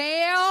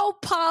 Sao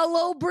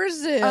Paulo,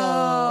 Brazil.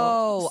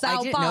 Oh, I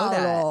Sao didn't know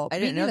that. Paulo. I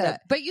didn't Me know neither.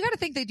 that. But you got to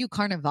think they do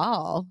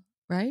Carnival,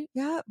 right?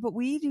 Yeah, but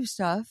we do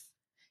stuff.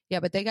 Yeah,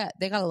 but they got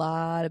a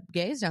lot of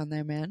gays down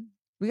there, man.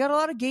 We got a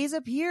lot of gays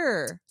up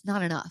here.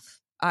 Not enough.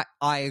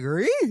 I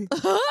agree.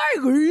 I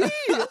agree.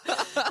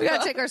 We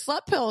got to take our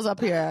slut pills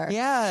up here.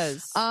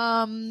 Yes.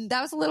 That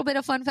was a little bit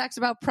of fun facts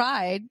about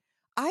Pride.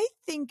 I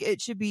think it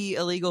should be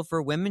illegal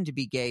for women to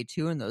be gay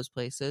too in those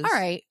places. All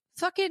right.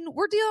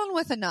 We're dealing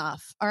with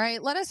enough. All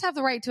right. Let us have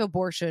the right to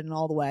abortion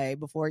all the way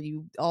before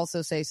you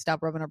also say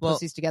stop rubbing our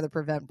pussies together,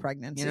 prevent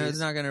pregnancies. You know, it's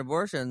not going to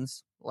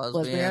abortions.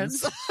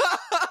 Lesbians.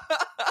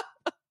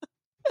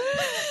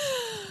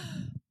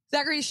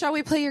 Zachary, shall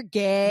we play your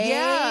game?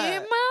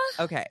 Yeah.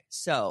 Okay.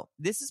 So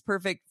this is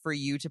perfect for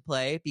you to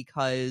play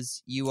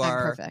because you I'm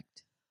are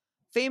perfect.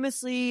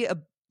 famously a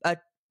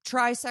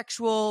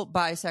trisexual,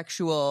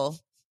 bisexual.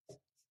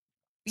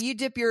 You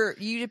dip your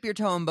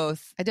toe in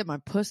both I did my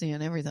pussy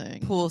and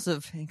everything. pools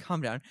of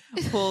calm down.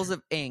 Pools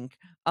of ink.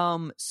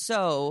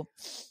 So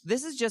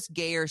this is just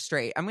gay or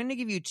straight. I'm going to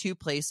give you 2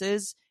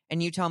 places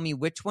and you tell me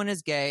which one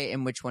is gay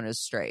and which one is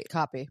straight.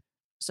 Copy.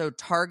 So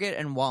Target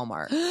and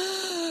Walmart.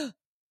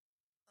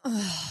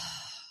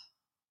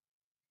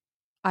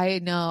 I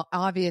know.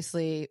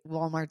 Obviously,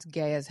 Walmart's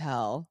gay as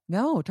hell.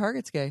 No,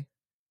 Target's gay.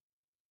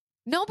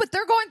 No, but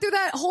they're going through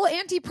that whole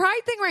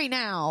anti-pride thing right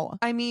now.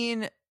 I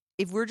mean,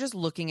 if we're just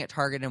looking at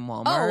Target and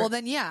Walmart. Oh, well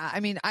then, yeah. I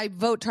mean, I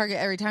vote Target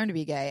every time to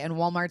be gay, and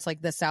Walmart's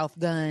like the South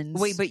Guns.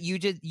 Wait, but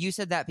you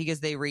said that because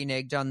they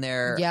reneged on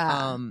their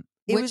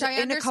it Which was I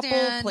in a couple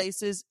understand.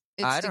 places.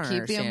 It's I to don't keep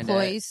the understand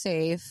employees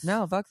safe.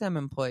 No, fuck them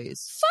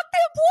employees. Fuck the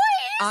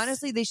employees.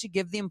 Honestly, they should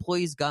give the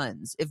employees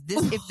guns. If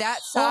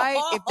that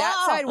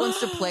side wants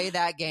to play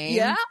that game,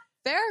 Yeah,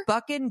 fair.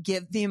 fucking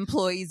give the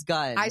employees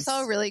guns. I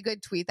saw a really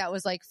good tweet that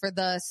was like, for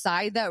the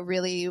side that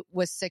really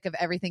was sick of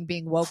everything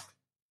being woke.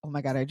 Oh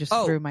my God, I just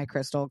threw my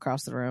crystal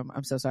across the room.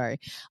 I'm so sorry.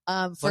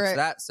 What's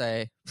that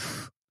say?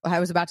 I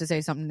was about to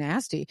say something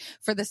nasty.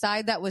 For the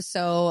side that was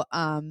so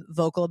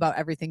vocal about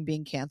everything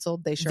being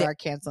canceled, they are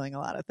canceling a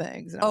lot of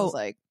things. And I was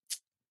like,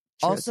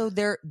 truth. Also,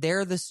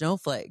 they're the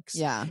snowflakes.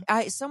 Yeah.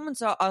 Someone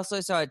saw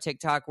a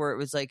TikTok where it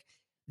was like,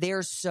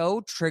 they're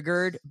so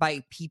triggered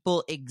by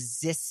people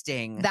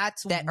existing that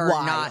are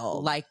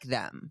not like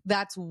them.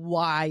 That's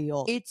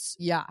wild. It's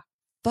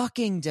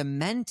fucking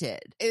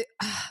demented.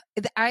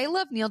 I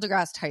love Neil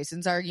deGrasse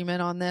Tyson's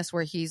argument on this,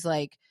 where he's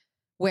like,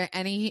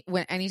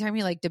 anytime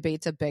he like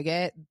debates a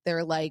bigot,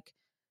 they're like,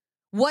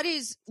 what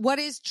is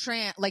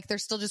trans? Like, they're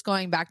still just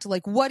going back to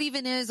like, what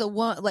even is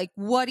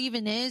what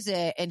even is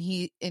it? And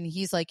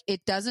he's like,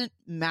 it doesn't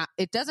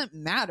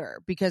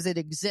matter because it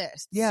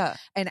exists. Yeah.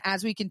 And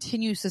as we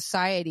continue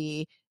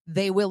society,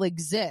 they will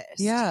exist.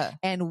 Yeah.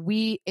 And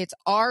it's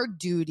our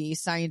duty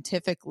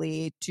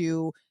scientifically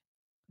to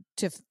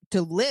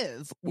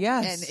live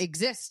and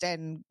exist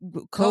and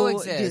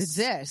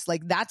coexist.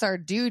 Like, that's our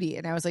duty.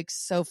 And I was like,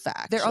 so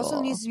factual. There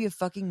also needs to be a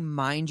fucking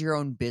mind your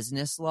own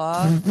business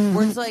law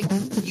where it's like,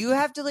 you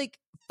have to like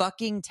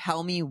fucking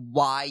tell me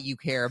why you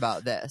care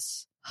about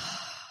this.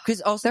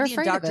 Because also They're the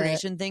afraid of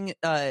indoctrination thing,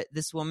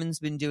 this woman's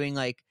been doing,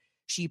 like,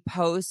 she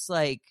posts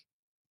like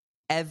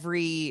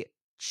every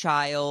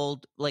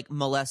child like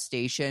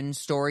molestation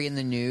story in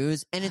the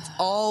news, and it's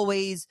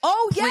always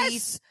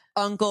priests,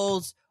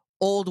 uncles,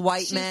 old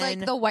white She's men.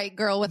 like the white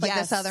girl with like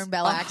the Southern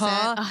Belle accent.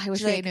 Oh, I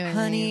wish they knew.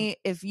 Honey,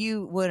 if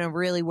you wouldn't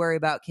really worry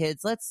about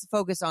kids, let's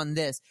focus on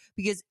this.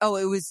 Because,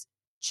 it was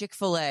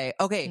Chick-fil-A.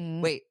 Okay,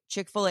 Mm. wait.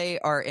 Chick-fil-A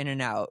or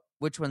In-N-Out?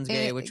 Which one's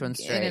gay? Which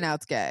one's straight?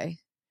 In-N-Out's gay.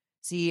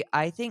 See,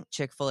 I think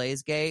Chick-fil-A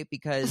is gay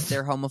because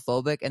they're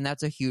homophobic, and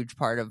that's a huge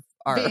part of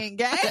our Being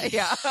gay?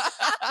 yeah.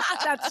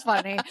 That's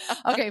funny.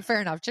 Okay,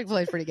 fair enough.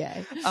 Chick-fil-A is pretty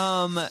gay.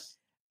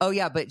 Oh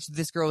yeah, but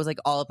this girl was like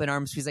all up in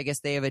arms because I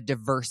guess they have a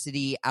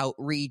diversity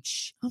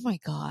outreach Oh my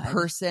God.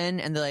 person,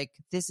 and they're like,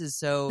 "This is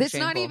so." It's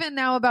shameful. not even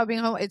now about being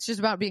homo. It's just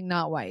about being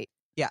not white.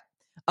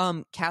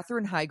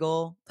 Katherine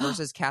Heigl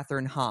versus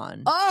Katherine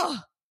Hahn. Oh,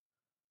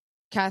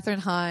 Katherine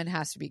Hahn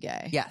has to be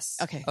gay. Yes.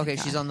 Okay, Okay,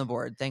 thank she's God. on the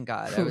board. Thank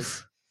God. I Phew.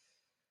 was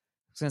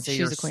gonna say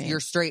She's a queen. your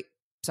straight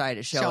side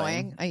is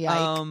showing. A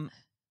yike.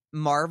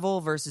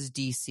 Marvel versus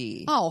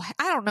DC. Oh,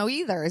 I don't know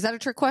either. Is that a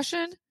trick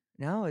question?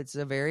 No, it's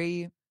a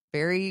very,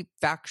 very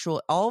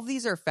factual. All of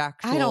these are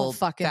factual. I don't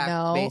fucking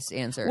know. fact-based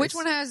answers. Which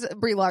one has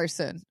Brie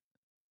Larson?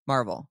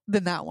 Marvel.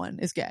 Then that one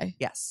is gay.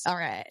 Yes. All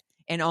right.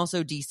 And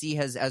also DC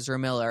has Ezra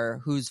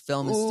Miller, whose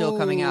film is still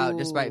coming out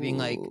despite being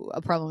like, Ooh,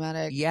 a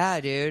problematic. yeah,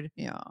 dude.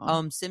 Yeah.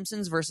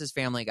 Simpsons versus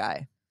Family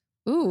Guy.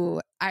 Ooh,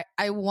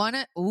 I want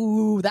to.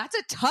 Ooh, that's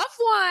a tough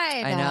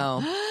one. I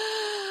know.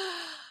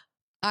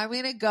 I'm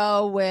gonna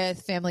go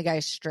with Family Guy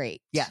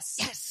straight. Yes.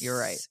 Yes, You're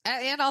right.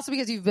 And also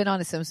because you've been on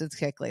a Simpsons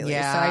kick lately,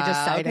 Yeah. so I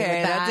just sided okay,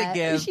 with that.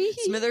 that's a give.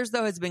 Smithers,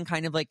 though, has been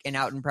kind of like an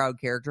out and proud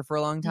character for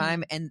a long Mm-hmm.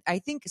 time. And I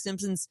think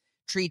Simpsons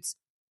treats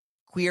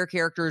queer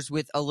characters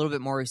with a little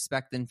bit more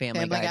respect than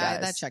Family Guy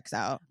does. That checks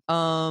out.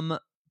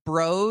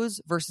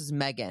 Bros versus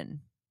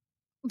Megan.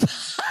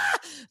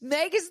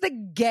 Meg is the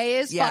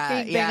gayest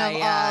fucking thing of all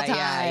time.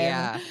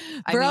 Yeah.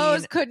 I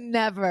Bros mean, could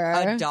never.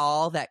 a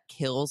doll that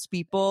kills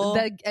people.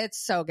 It's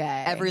so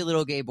gay. Every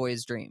little gay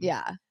boy's dream.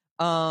 Yeah.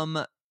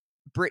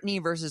 Brittany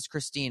versus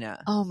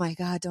Christina. Oh my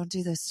God, don't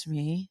do this to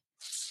me.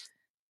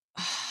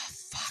 Oh,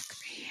 fuck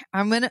me.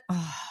 I'm gonna.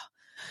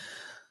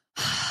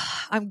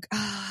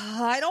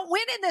 I don't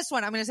win in this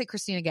one. I'm gonna say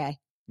Christina Gay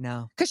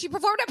No. because she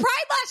performed at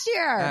Pride last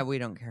year. We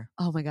don't care.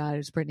 Oh my God,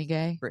 is Brittany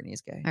gay?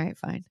 Brittany's gay. All right,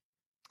 fine.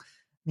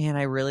 Man,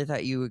 I really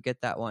thought you would get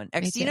that one.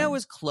 Me Xtina too.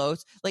 was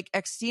close. Like,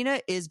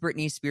 Xtina is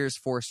Britney Spears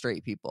for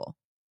straight people.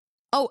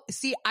 Oh,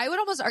 see, I would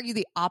almost argue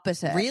the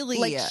opposite. Really?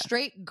 Like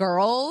straight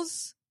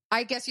girls.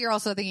 I guess you're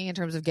also thinking in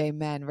terms of gay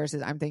men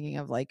versus I'm thinking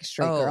of like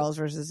straight girls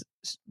versus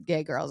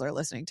gay girls are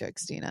listening to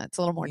Xtina. It's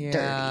a little more dirty.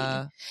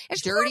 And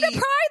she performed at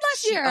Pride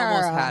last She year.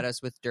 almost had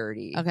us with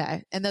dirty.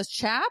 Okay. And those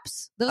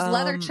chaps, those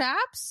leather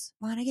chaps.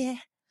 Wanna get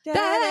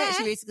dirty.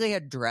 She basically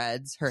had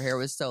dreads. Her hair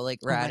was so like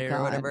ratted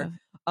or whatever.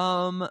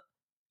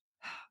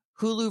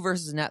 Hulu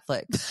versus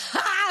Netflix.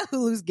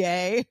 Hulu's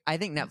gay. I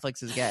think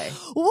Netflix is gay.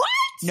 What?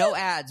 No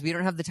ads. We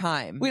don't have the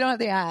time. We don't have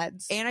the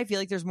ads. And I feel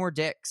like there's more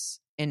dicks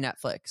in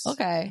Netflix.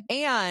 Okay.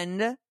 And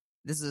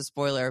this is a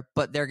spoiler,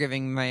 but they're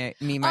giving me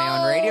my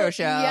own radio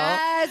show.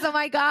 Yes. Oh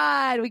my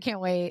God. We can't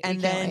wait. And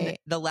then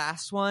the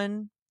last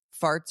one,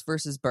 farts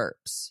versus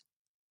burps.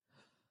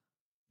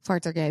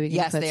 Farts are gay because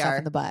Yes, you put they stuff are.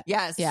 in the butt.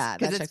 Yes. Yeah, that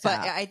Because checks but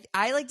out.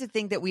 I like to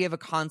think that we have a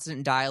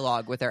constant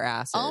dialogue with our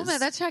asses. Oh man,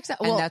 that checks out.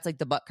 and Well, that's like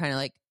the butt kind of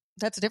like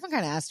that's a different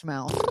kind of ass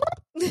smell.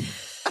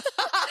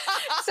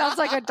 Sounds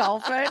like a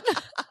dolphin.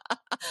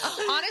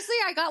 Honestly,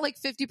 I got like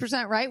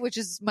 50% right, which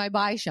is my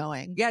bi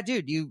showing. yeah,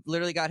 dude, you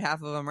literally got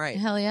half of them right.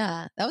 Hell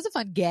yeah. That was a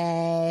fun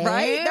game.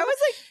 Right? That was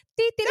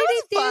like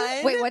was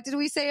fun. Wait, what did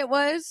we say it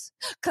was?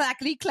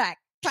 Clackety clack.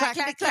 Clack,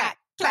 clack, clack.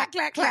 Clack,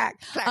 clack,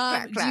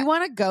 clack. Do you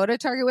want to go to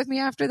Target with me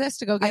after this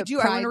to go get do.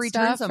 I Pride wanna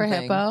return stuff for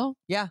something. Hippo?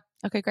 Yeah.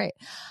 Okay, great.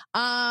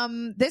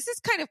 This is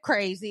kind of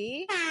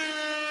crazy.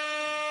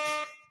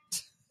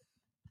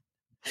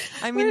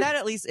 I mean, that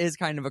at least is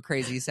kind of a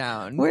crazy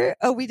sound.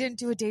 We didn't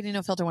do a dating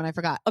no filter one. I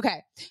forgot.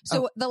 Okay.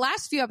 So the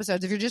last few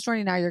episodes, if you're just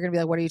joining now, you're going to be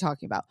like, what are you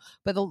talking about?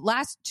 But the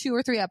last 2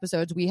 or 3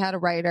 episodes, we had a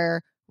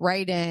writer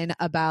write in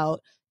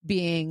about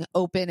being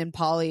open and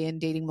poly and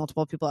dating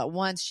multiple people at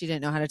once. She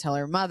didn't know how to tell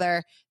her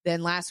mother.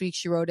 Then last week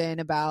she wrote in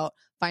about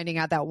finding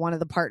out that one of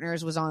the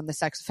partners was on the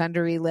sex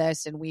offendery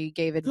list and we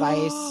gave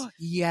advice.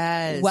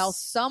 Yes. Well,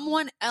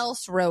 someone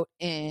else wrote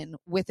in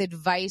with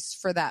advice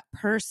for that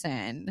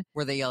person.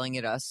 Were they yelling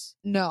at us?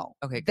 No.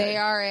 Okay, good. They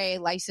are a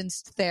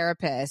licensed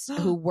therapist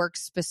who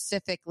works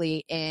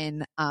specifically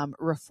in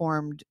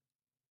reformed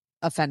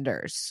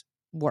offenders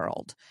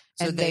world.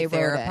 So and they wrote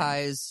in.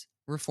 therapize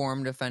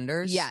reformed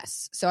offenders?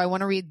 Yes. So I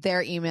want to read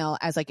their email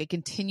as like a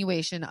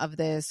continuation of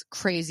this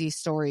crazy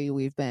story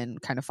we've been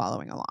kind of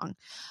following along.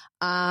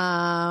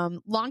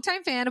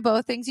 Longtime fan of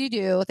both things you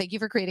do. Thank you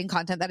for creating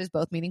content that is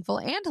both meaningful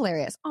and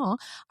hilarious. I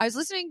was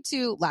listening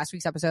to last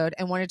week's episode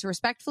and wanted to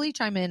respectfully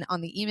chime in on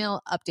the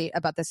email update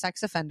about the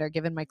sex offender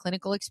given my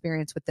clinical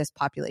experience with this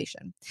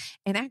population.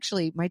 And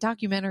actually my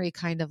documentary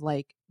kind of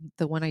like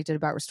the one I did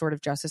about restorative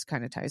justice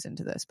kind of ties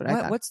into this,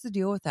 but What's the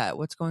deal with that?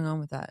 What's going on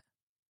with that?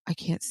 I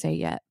can't say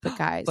yet, but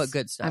guys, But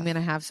good stuff. I'm going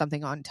to have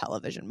something on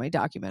television. My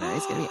documentary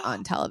is going to be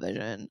on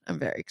television. I'm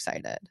very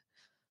excited.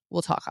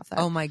 We'll talk off that.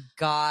 Oh my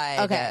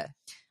God. Okay.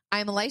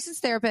 I'm a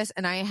licensed therapist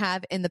and I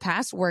have in the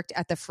past worked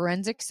at the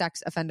forensic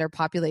sex offender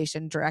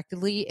population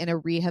directly in a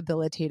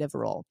rehabilitative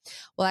role.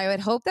 Well, I would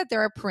hope that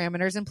there are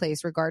parameters in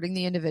place regarding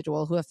the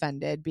individual who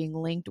offended being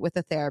linked with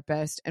a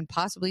therapist and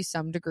possibly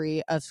some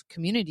degree of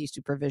community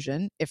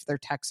supervision if their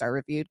texts are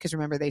reviewed. Because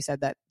remember, they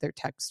said that their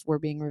texts were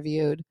being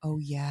reviewed. Oh,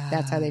 yeah.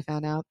 That's how they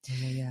found out.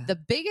 Yeah. The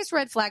biggest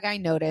red flag I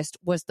noticed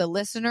was the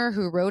listener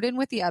who wrote in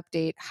with the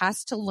update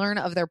has to learn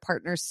of their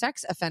partner's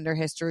sex offender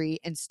history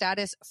and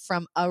status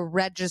from a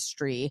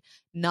registry,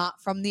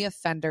 not from the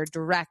offender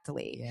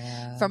directly.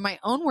 Yeah. From my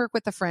own work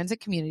with the forensic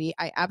community,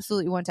 I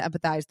absolutely want to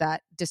empathize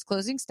that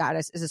disclosing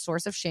status is a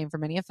source of shame for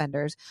many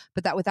offenders,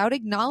 but that without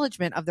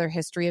acknowledgement of their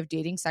history of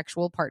dating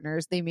sexual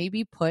partners, they may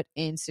be put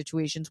in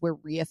situations where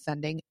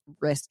reoffending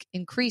risk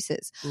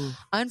increases. Oof.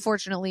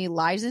 Unfortunately,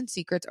 lies and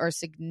secrets are a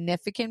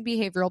significant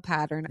behavioral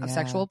pattern of Yeah.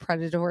 sexual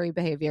predatory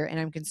behavior, and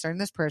I'm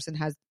concerned this person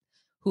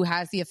who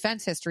has the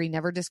offense history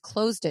never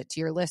disclosed it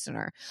to your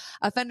listener.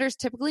 Offenders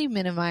typically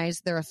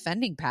minimize their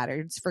offending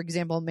patterns. For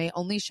example, may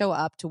only show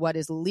up to what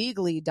is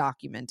legally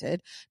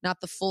documented, not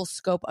the full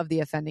scope of the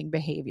offending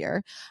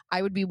behavior.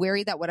 I would be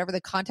wary that whatever the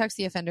context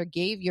the offender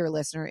gave your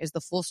listener is the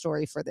full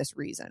story for this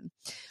reason.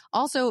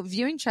 Also,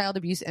 viewing child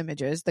abuse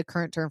images, the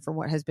current term for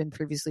what has been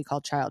previously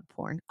called child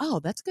porn. Oh,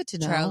 that's good to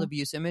know. Child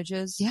abuse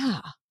images?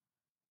 Yeah.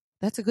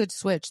 That's a good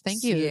switch.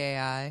 Thank you.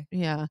 CAI.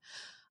 Yeah.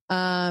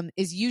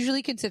 Is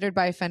usually considered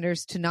by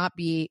offenders to not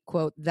be,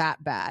 quote,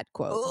 that bad,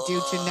 quote, due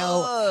to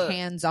no Ugh.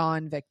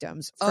 hands-on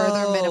victims,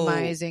 further Oh.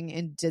 minimizing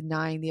and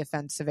denying the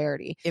offense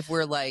severity. If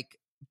we're like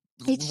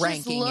It's just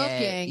ranking it.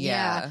 looking,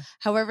 yeah.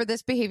 However,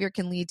 this behavior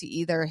can lead to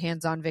either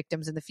hands-on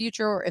victims in the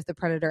future or if the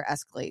predator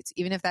escalates.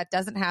 Even if that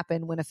doesn't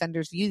happen, when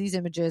offenders view these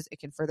images, it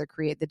can further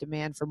create the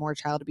demand for more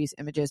child abuse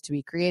images to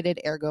be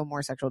created, ergo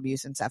more sexual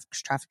abuse and sex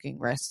trafficking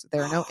risks.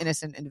 There are no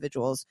innocent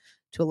individuals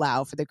to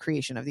allow for the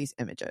creation of these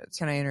images.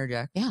 Can I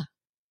interject? Yeah.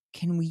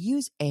 Can we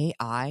use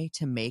AI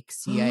to make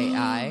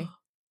CAI?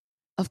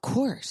 Of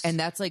course. And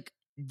that's like,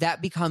 that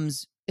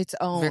becomes its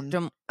own.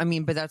 victim. I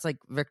mean, but that's like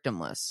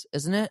victimless,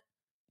 isn't it?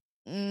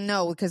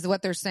 No, because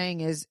what they're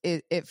saying is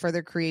it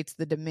further creates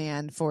the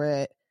demand for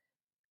it.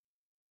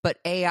 But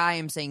AI,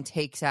 I'm saying,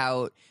 takes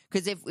out,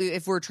 because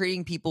if we're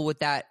treating people with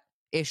that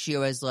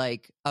issue as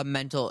like a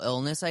mental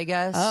illness, I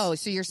guess. Oh,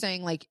 so you're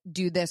saying like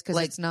do this because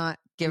Like, it's not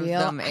give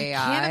real? them AI.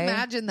 I can't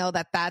imagine though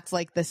that that's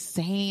like the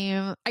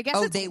same. I guess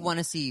Oh, it's, they want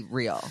to see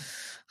real.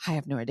 I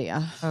have no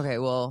idea. Okay,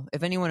 well,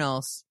 if anyone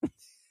else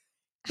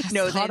Has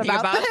knows thought anything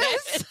about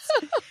this. it.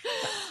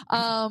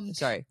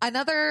 Sorry.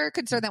 Another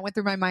concern that went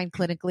through my mind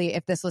clinically,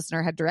 if this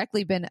listener had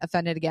directly been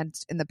offended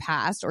against in the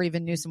past or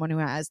even knew someone who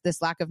has,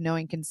 this lack of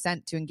knowing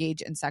consent to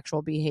engage in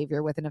sexual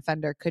behavior with an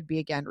offender could be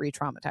again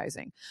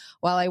re-traumatizing.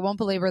 While I won't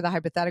belabor the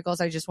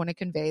hypotheticals, I just want to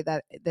convey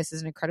that this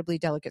is an incredibly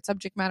delicate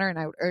subject matter, and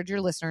I would urge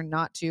your listener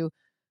not to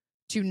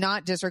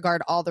not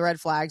disregard all the red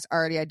flags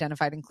already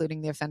identified,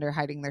 including the offender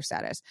hiding their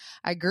status.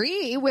 I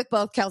agree with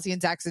both Kelsey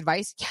and Zach's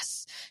advice,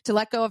 yes, to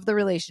let go of the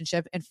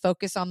relationship and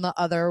focus on the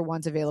other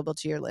ones available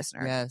to your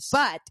listener. Yes.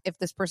 But if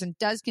this person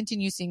does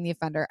continue seeing the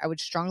offender, I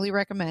would strongly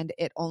recommend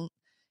it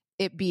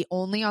be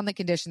only on the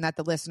condition that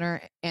the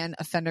listener and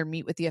offender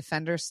meet with the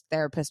offender's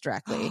therapist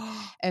directly.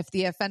 If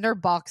the offender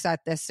balks at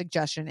this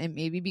suggestion, it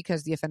may be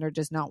because the offender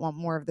does not want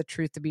more of the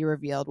truth to be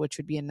revealed, which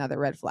would be another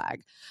red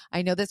flag.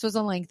 I know this was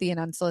a lengthy and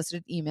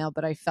unsolicited email,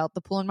 but I felt the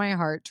pull in my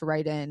heart to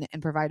write in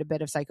and provide a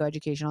bit of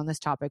psychoeducation on this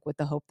topic with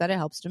the hope that it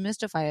helps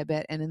demystify a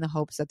bit and in the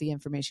hopes that the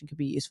information could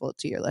be useful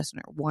to your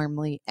listener.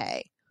 Warmly,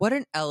 A. What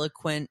an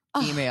eloquent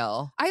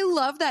email. I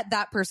love that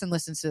that person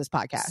listens to this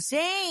podcast.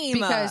 Same.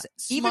 Because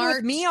even smart-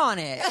 with me on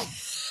it.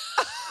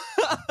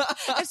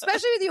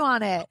 Especially with you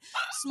on it.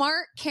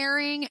 Smart,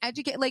 caring,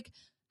 educate, like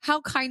how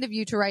kind of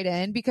you to write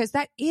in, because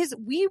that is,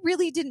 we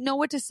really didn't know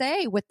what to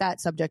say with that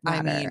subject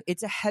matter. I mean,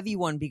 it's a heavy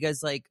one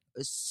because like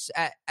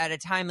at a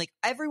time, like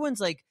everyone's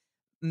like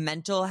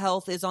mental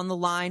health is on the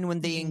line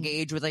when they Mhm.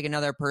 engage with like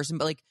another person,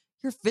 but like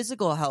your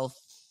physical health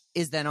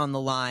is then on the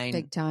line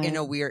Big time. in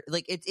a weird,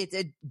 like it's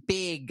a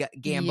big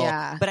gamble.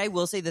 Yeah. But I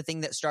will say the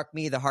thing that struck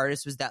me the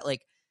hardest was that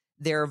like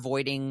they're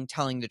avoiding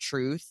telling the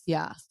truth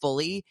Yeah.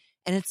 fully.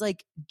 And it's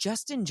like,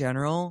 just in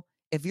general,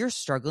 if you're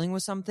struggling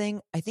with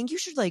something, I think you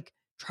should like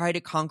try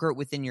to conquer it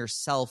within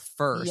yourself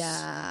first.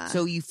 Yeah.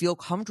 So you feel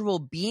comfortable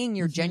being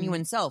your Mhm.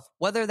 genuine self,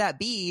 whether that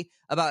be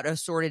about a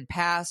sordid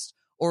past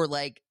or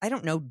like, I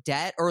don't know,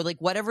 debt or like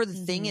whatever the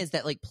thing Mhm. is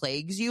that like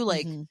plagues you.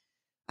 Like, Mhm.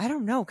 I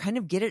don't know, kind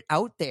of get it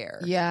out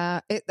there.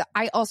 Yeah.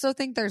 I also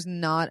think there's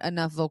not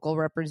enough vocal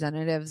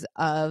representatives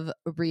of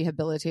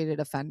rehabilitated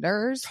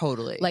offenders.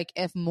 Totally. Like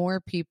if more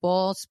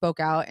people spoke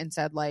out and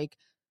said like,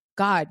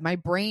 God, my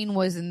brain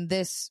was in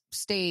this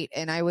state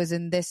and I was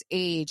in this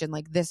age and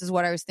like this is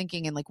what I was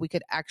thinking, and like we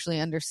could actually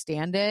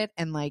understand it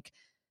and like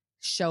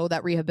show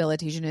that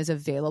rehabilitation is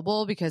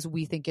available, because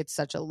we think it's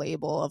such a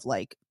label of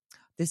like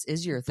this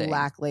is your thing.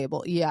 black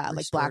label. Yeah, like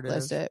Restorative.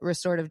 blacklisted.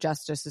 Restorative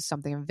justice is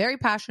something I'm very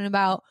passionate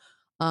about.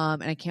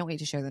 And I can't wait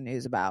to share the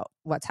news about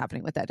what's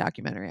happening with that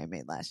documentary I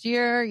made last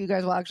year. You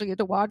guys will actually get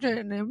to watch it,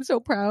 and I'm so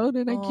proud,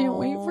 and I can't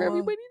wait for Aw.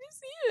 everybody to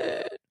see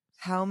it.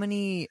 How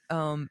many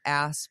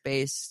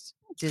ass-based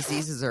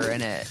diseases are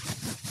in it?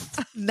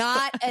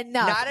 Not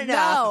enough. Not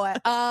enough.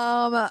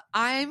 No.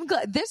 I'm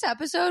glad. This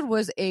episode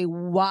was a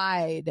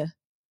wide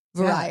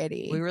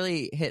variety. Yeah, we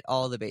really hit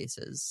all the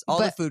bases, all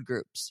the But- food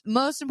groups.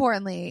 Most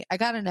importantly, I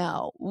gotta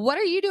know, what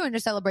are you doing to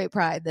celebrate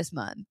Pride this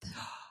month?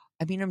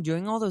 I mean, I'm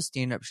doing all those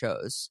stand-up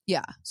shows.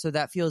 Yeah. So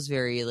that feels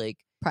very like,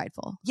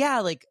 Prideful. yeah,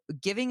 like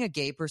giving a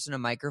gay person a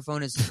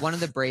microphone is one of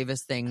the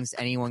bravest things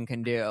anyone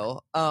can do.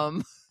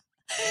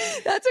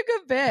 That's a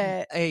good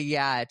bit.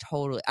 Yeah,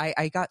 totally.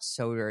 I got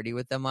so dirty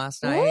with them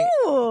last night.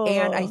 Ooh.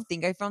 And I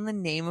think I found the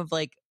name of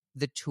like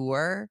the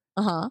tour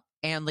Uh-huh.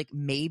 and like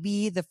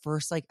maybe the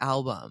first like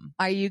album.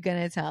 Are you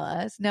gonna tell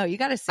us? No, you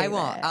gotta say I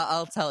won't.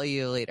 I'll tell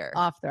you later.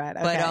 off thread.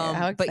 Okay.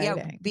 How But yeah,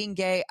 exciting. being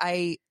gay,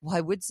 I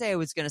would say I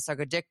was gonna suck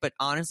a dick, but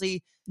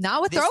honestly,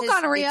 Not with this throat is-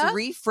 gonorrhea. it's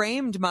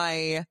reframed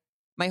my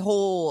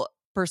whole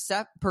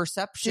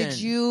perception. Did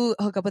you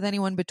hook up with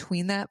anyone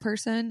between that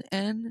person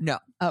and? No.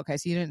 Okay,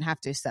 so you didn't have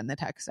to send the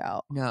text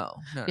out. No.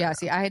 Yeah, no.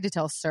 see, I had to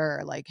tell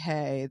Sir, like,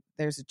 hey,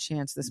 there's a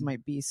chance this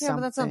might be Yeah, something.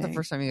 but that's not the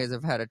first time you guys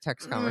have had a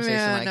text conversation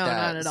Yeah, like no, that.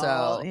 not at so,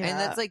 all. and Yeah.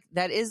 that's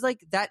that is the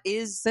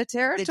the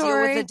territory.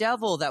 deal with the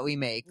devil that we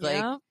make. Like,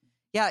 Yeah.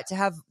 yeah, to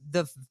have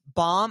the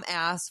bomb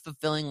ass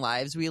fulfilling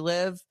lives we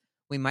live,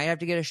 we might have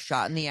to get a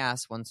shot in the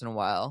ass once in a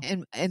while.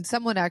 And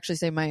someone actually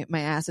say my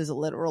ass is a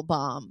literal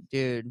bomb.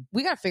 Dude,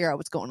 We got to figure out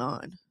what's going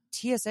on.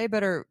 TSA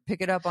better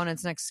pick it up on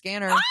its next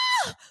scanner.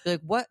 Ah! Be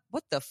like,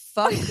 what the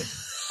fuck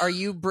are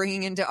you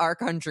bringing into our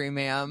country,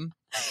 ma'am?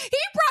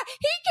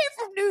 He came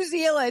from New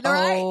Zealand, all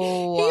right?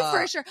 Oh, He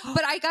for sure.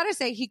 But I gotta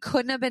say, he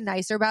couldn't have been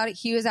nicer about it.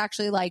 He was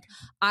actually like,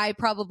 I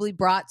probably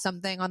brought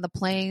something on the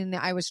plane.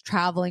 I was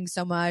traveling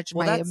so much.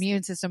 Well, My that's-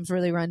 immune system's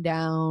really run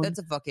down. that's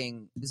a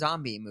fucking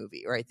zombie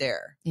movie right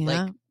there. Yeah.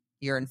 Like,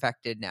 you're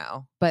infected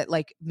now. But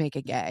like, make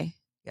it gay.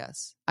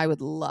 Yes. I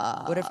would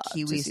love. What if to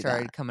kiwi see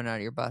started that. coming out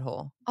of your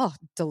butthole? Oh,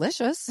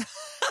 delicious.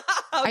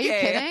 Are you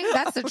Okay. kidding?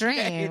 That's the dream.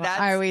 Okay,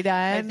 Are we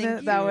done?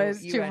 think That you-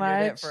 was you too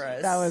ended it much. for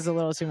us. That was a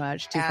little too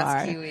much. Too Ass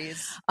far.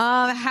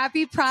 kiwis.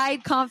 Happy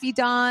Pride,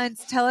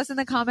 confidants. Tell us in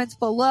the comments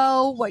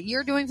below what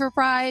you're doing for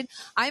Pride.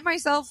 I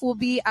myself will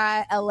be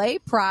at LA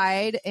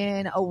Pride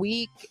in a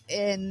week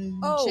in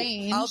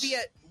change. I'll be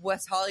at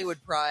West Hollywood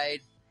Pride,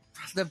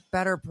 the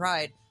better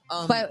Pride.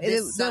 But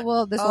this this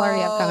will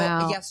already have come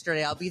out.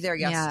 Yesterday. I'll be there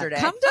Yeah. yesterday.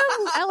 Come to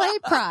LA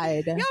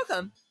Pride. Yeah, I'll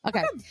come.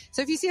 Okay.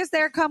 So if you see us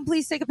there, come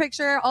please take a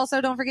picture.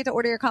 Also, don't forget to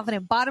order your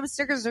Confident Bottom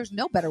stickers. There's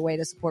no better way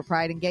to support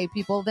Pride and gay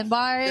people than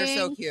buying They're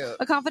so cute.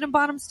 a Confident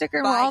Bottom sticker.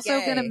 And we're Buy also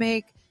gay. going to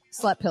make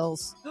Slut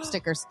Pills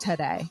stickers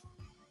today.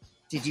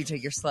 Did you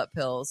take your slut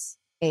pills?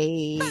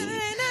 Hey.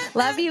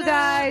 Love you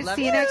guys. Love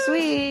See you you. next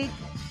week.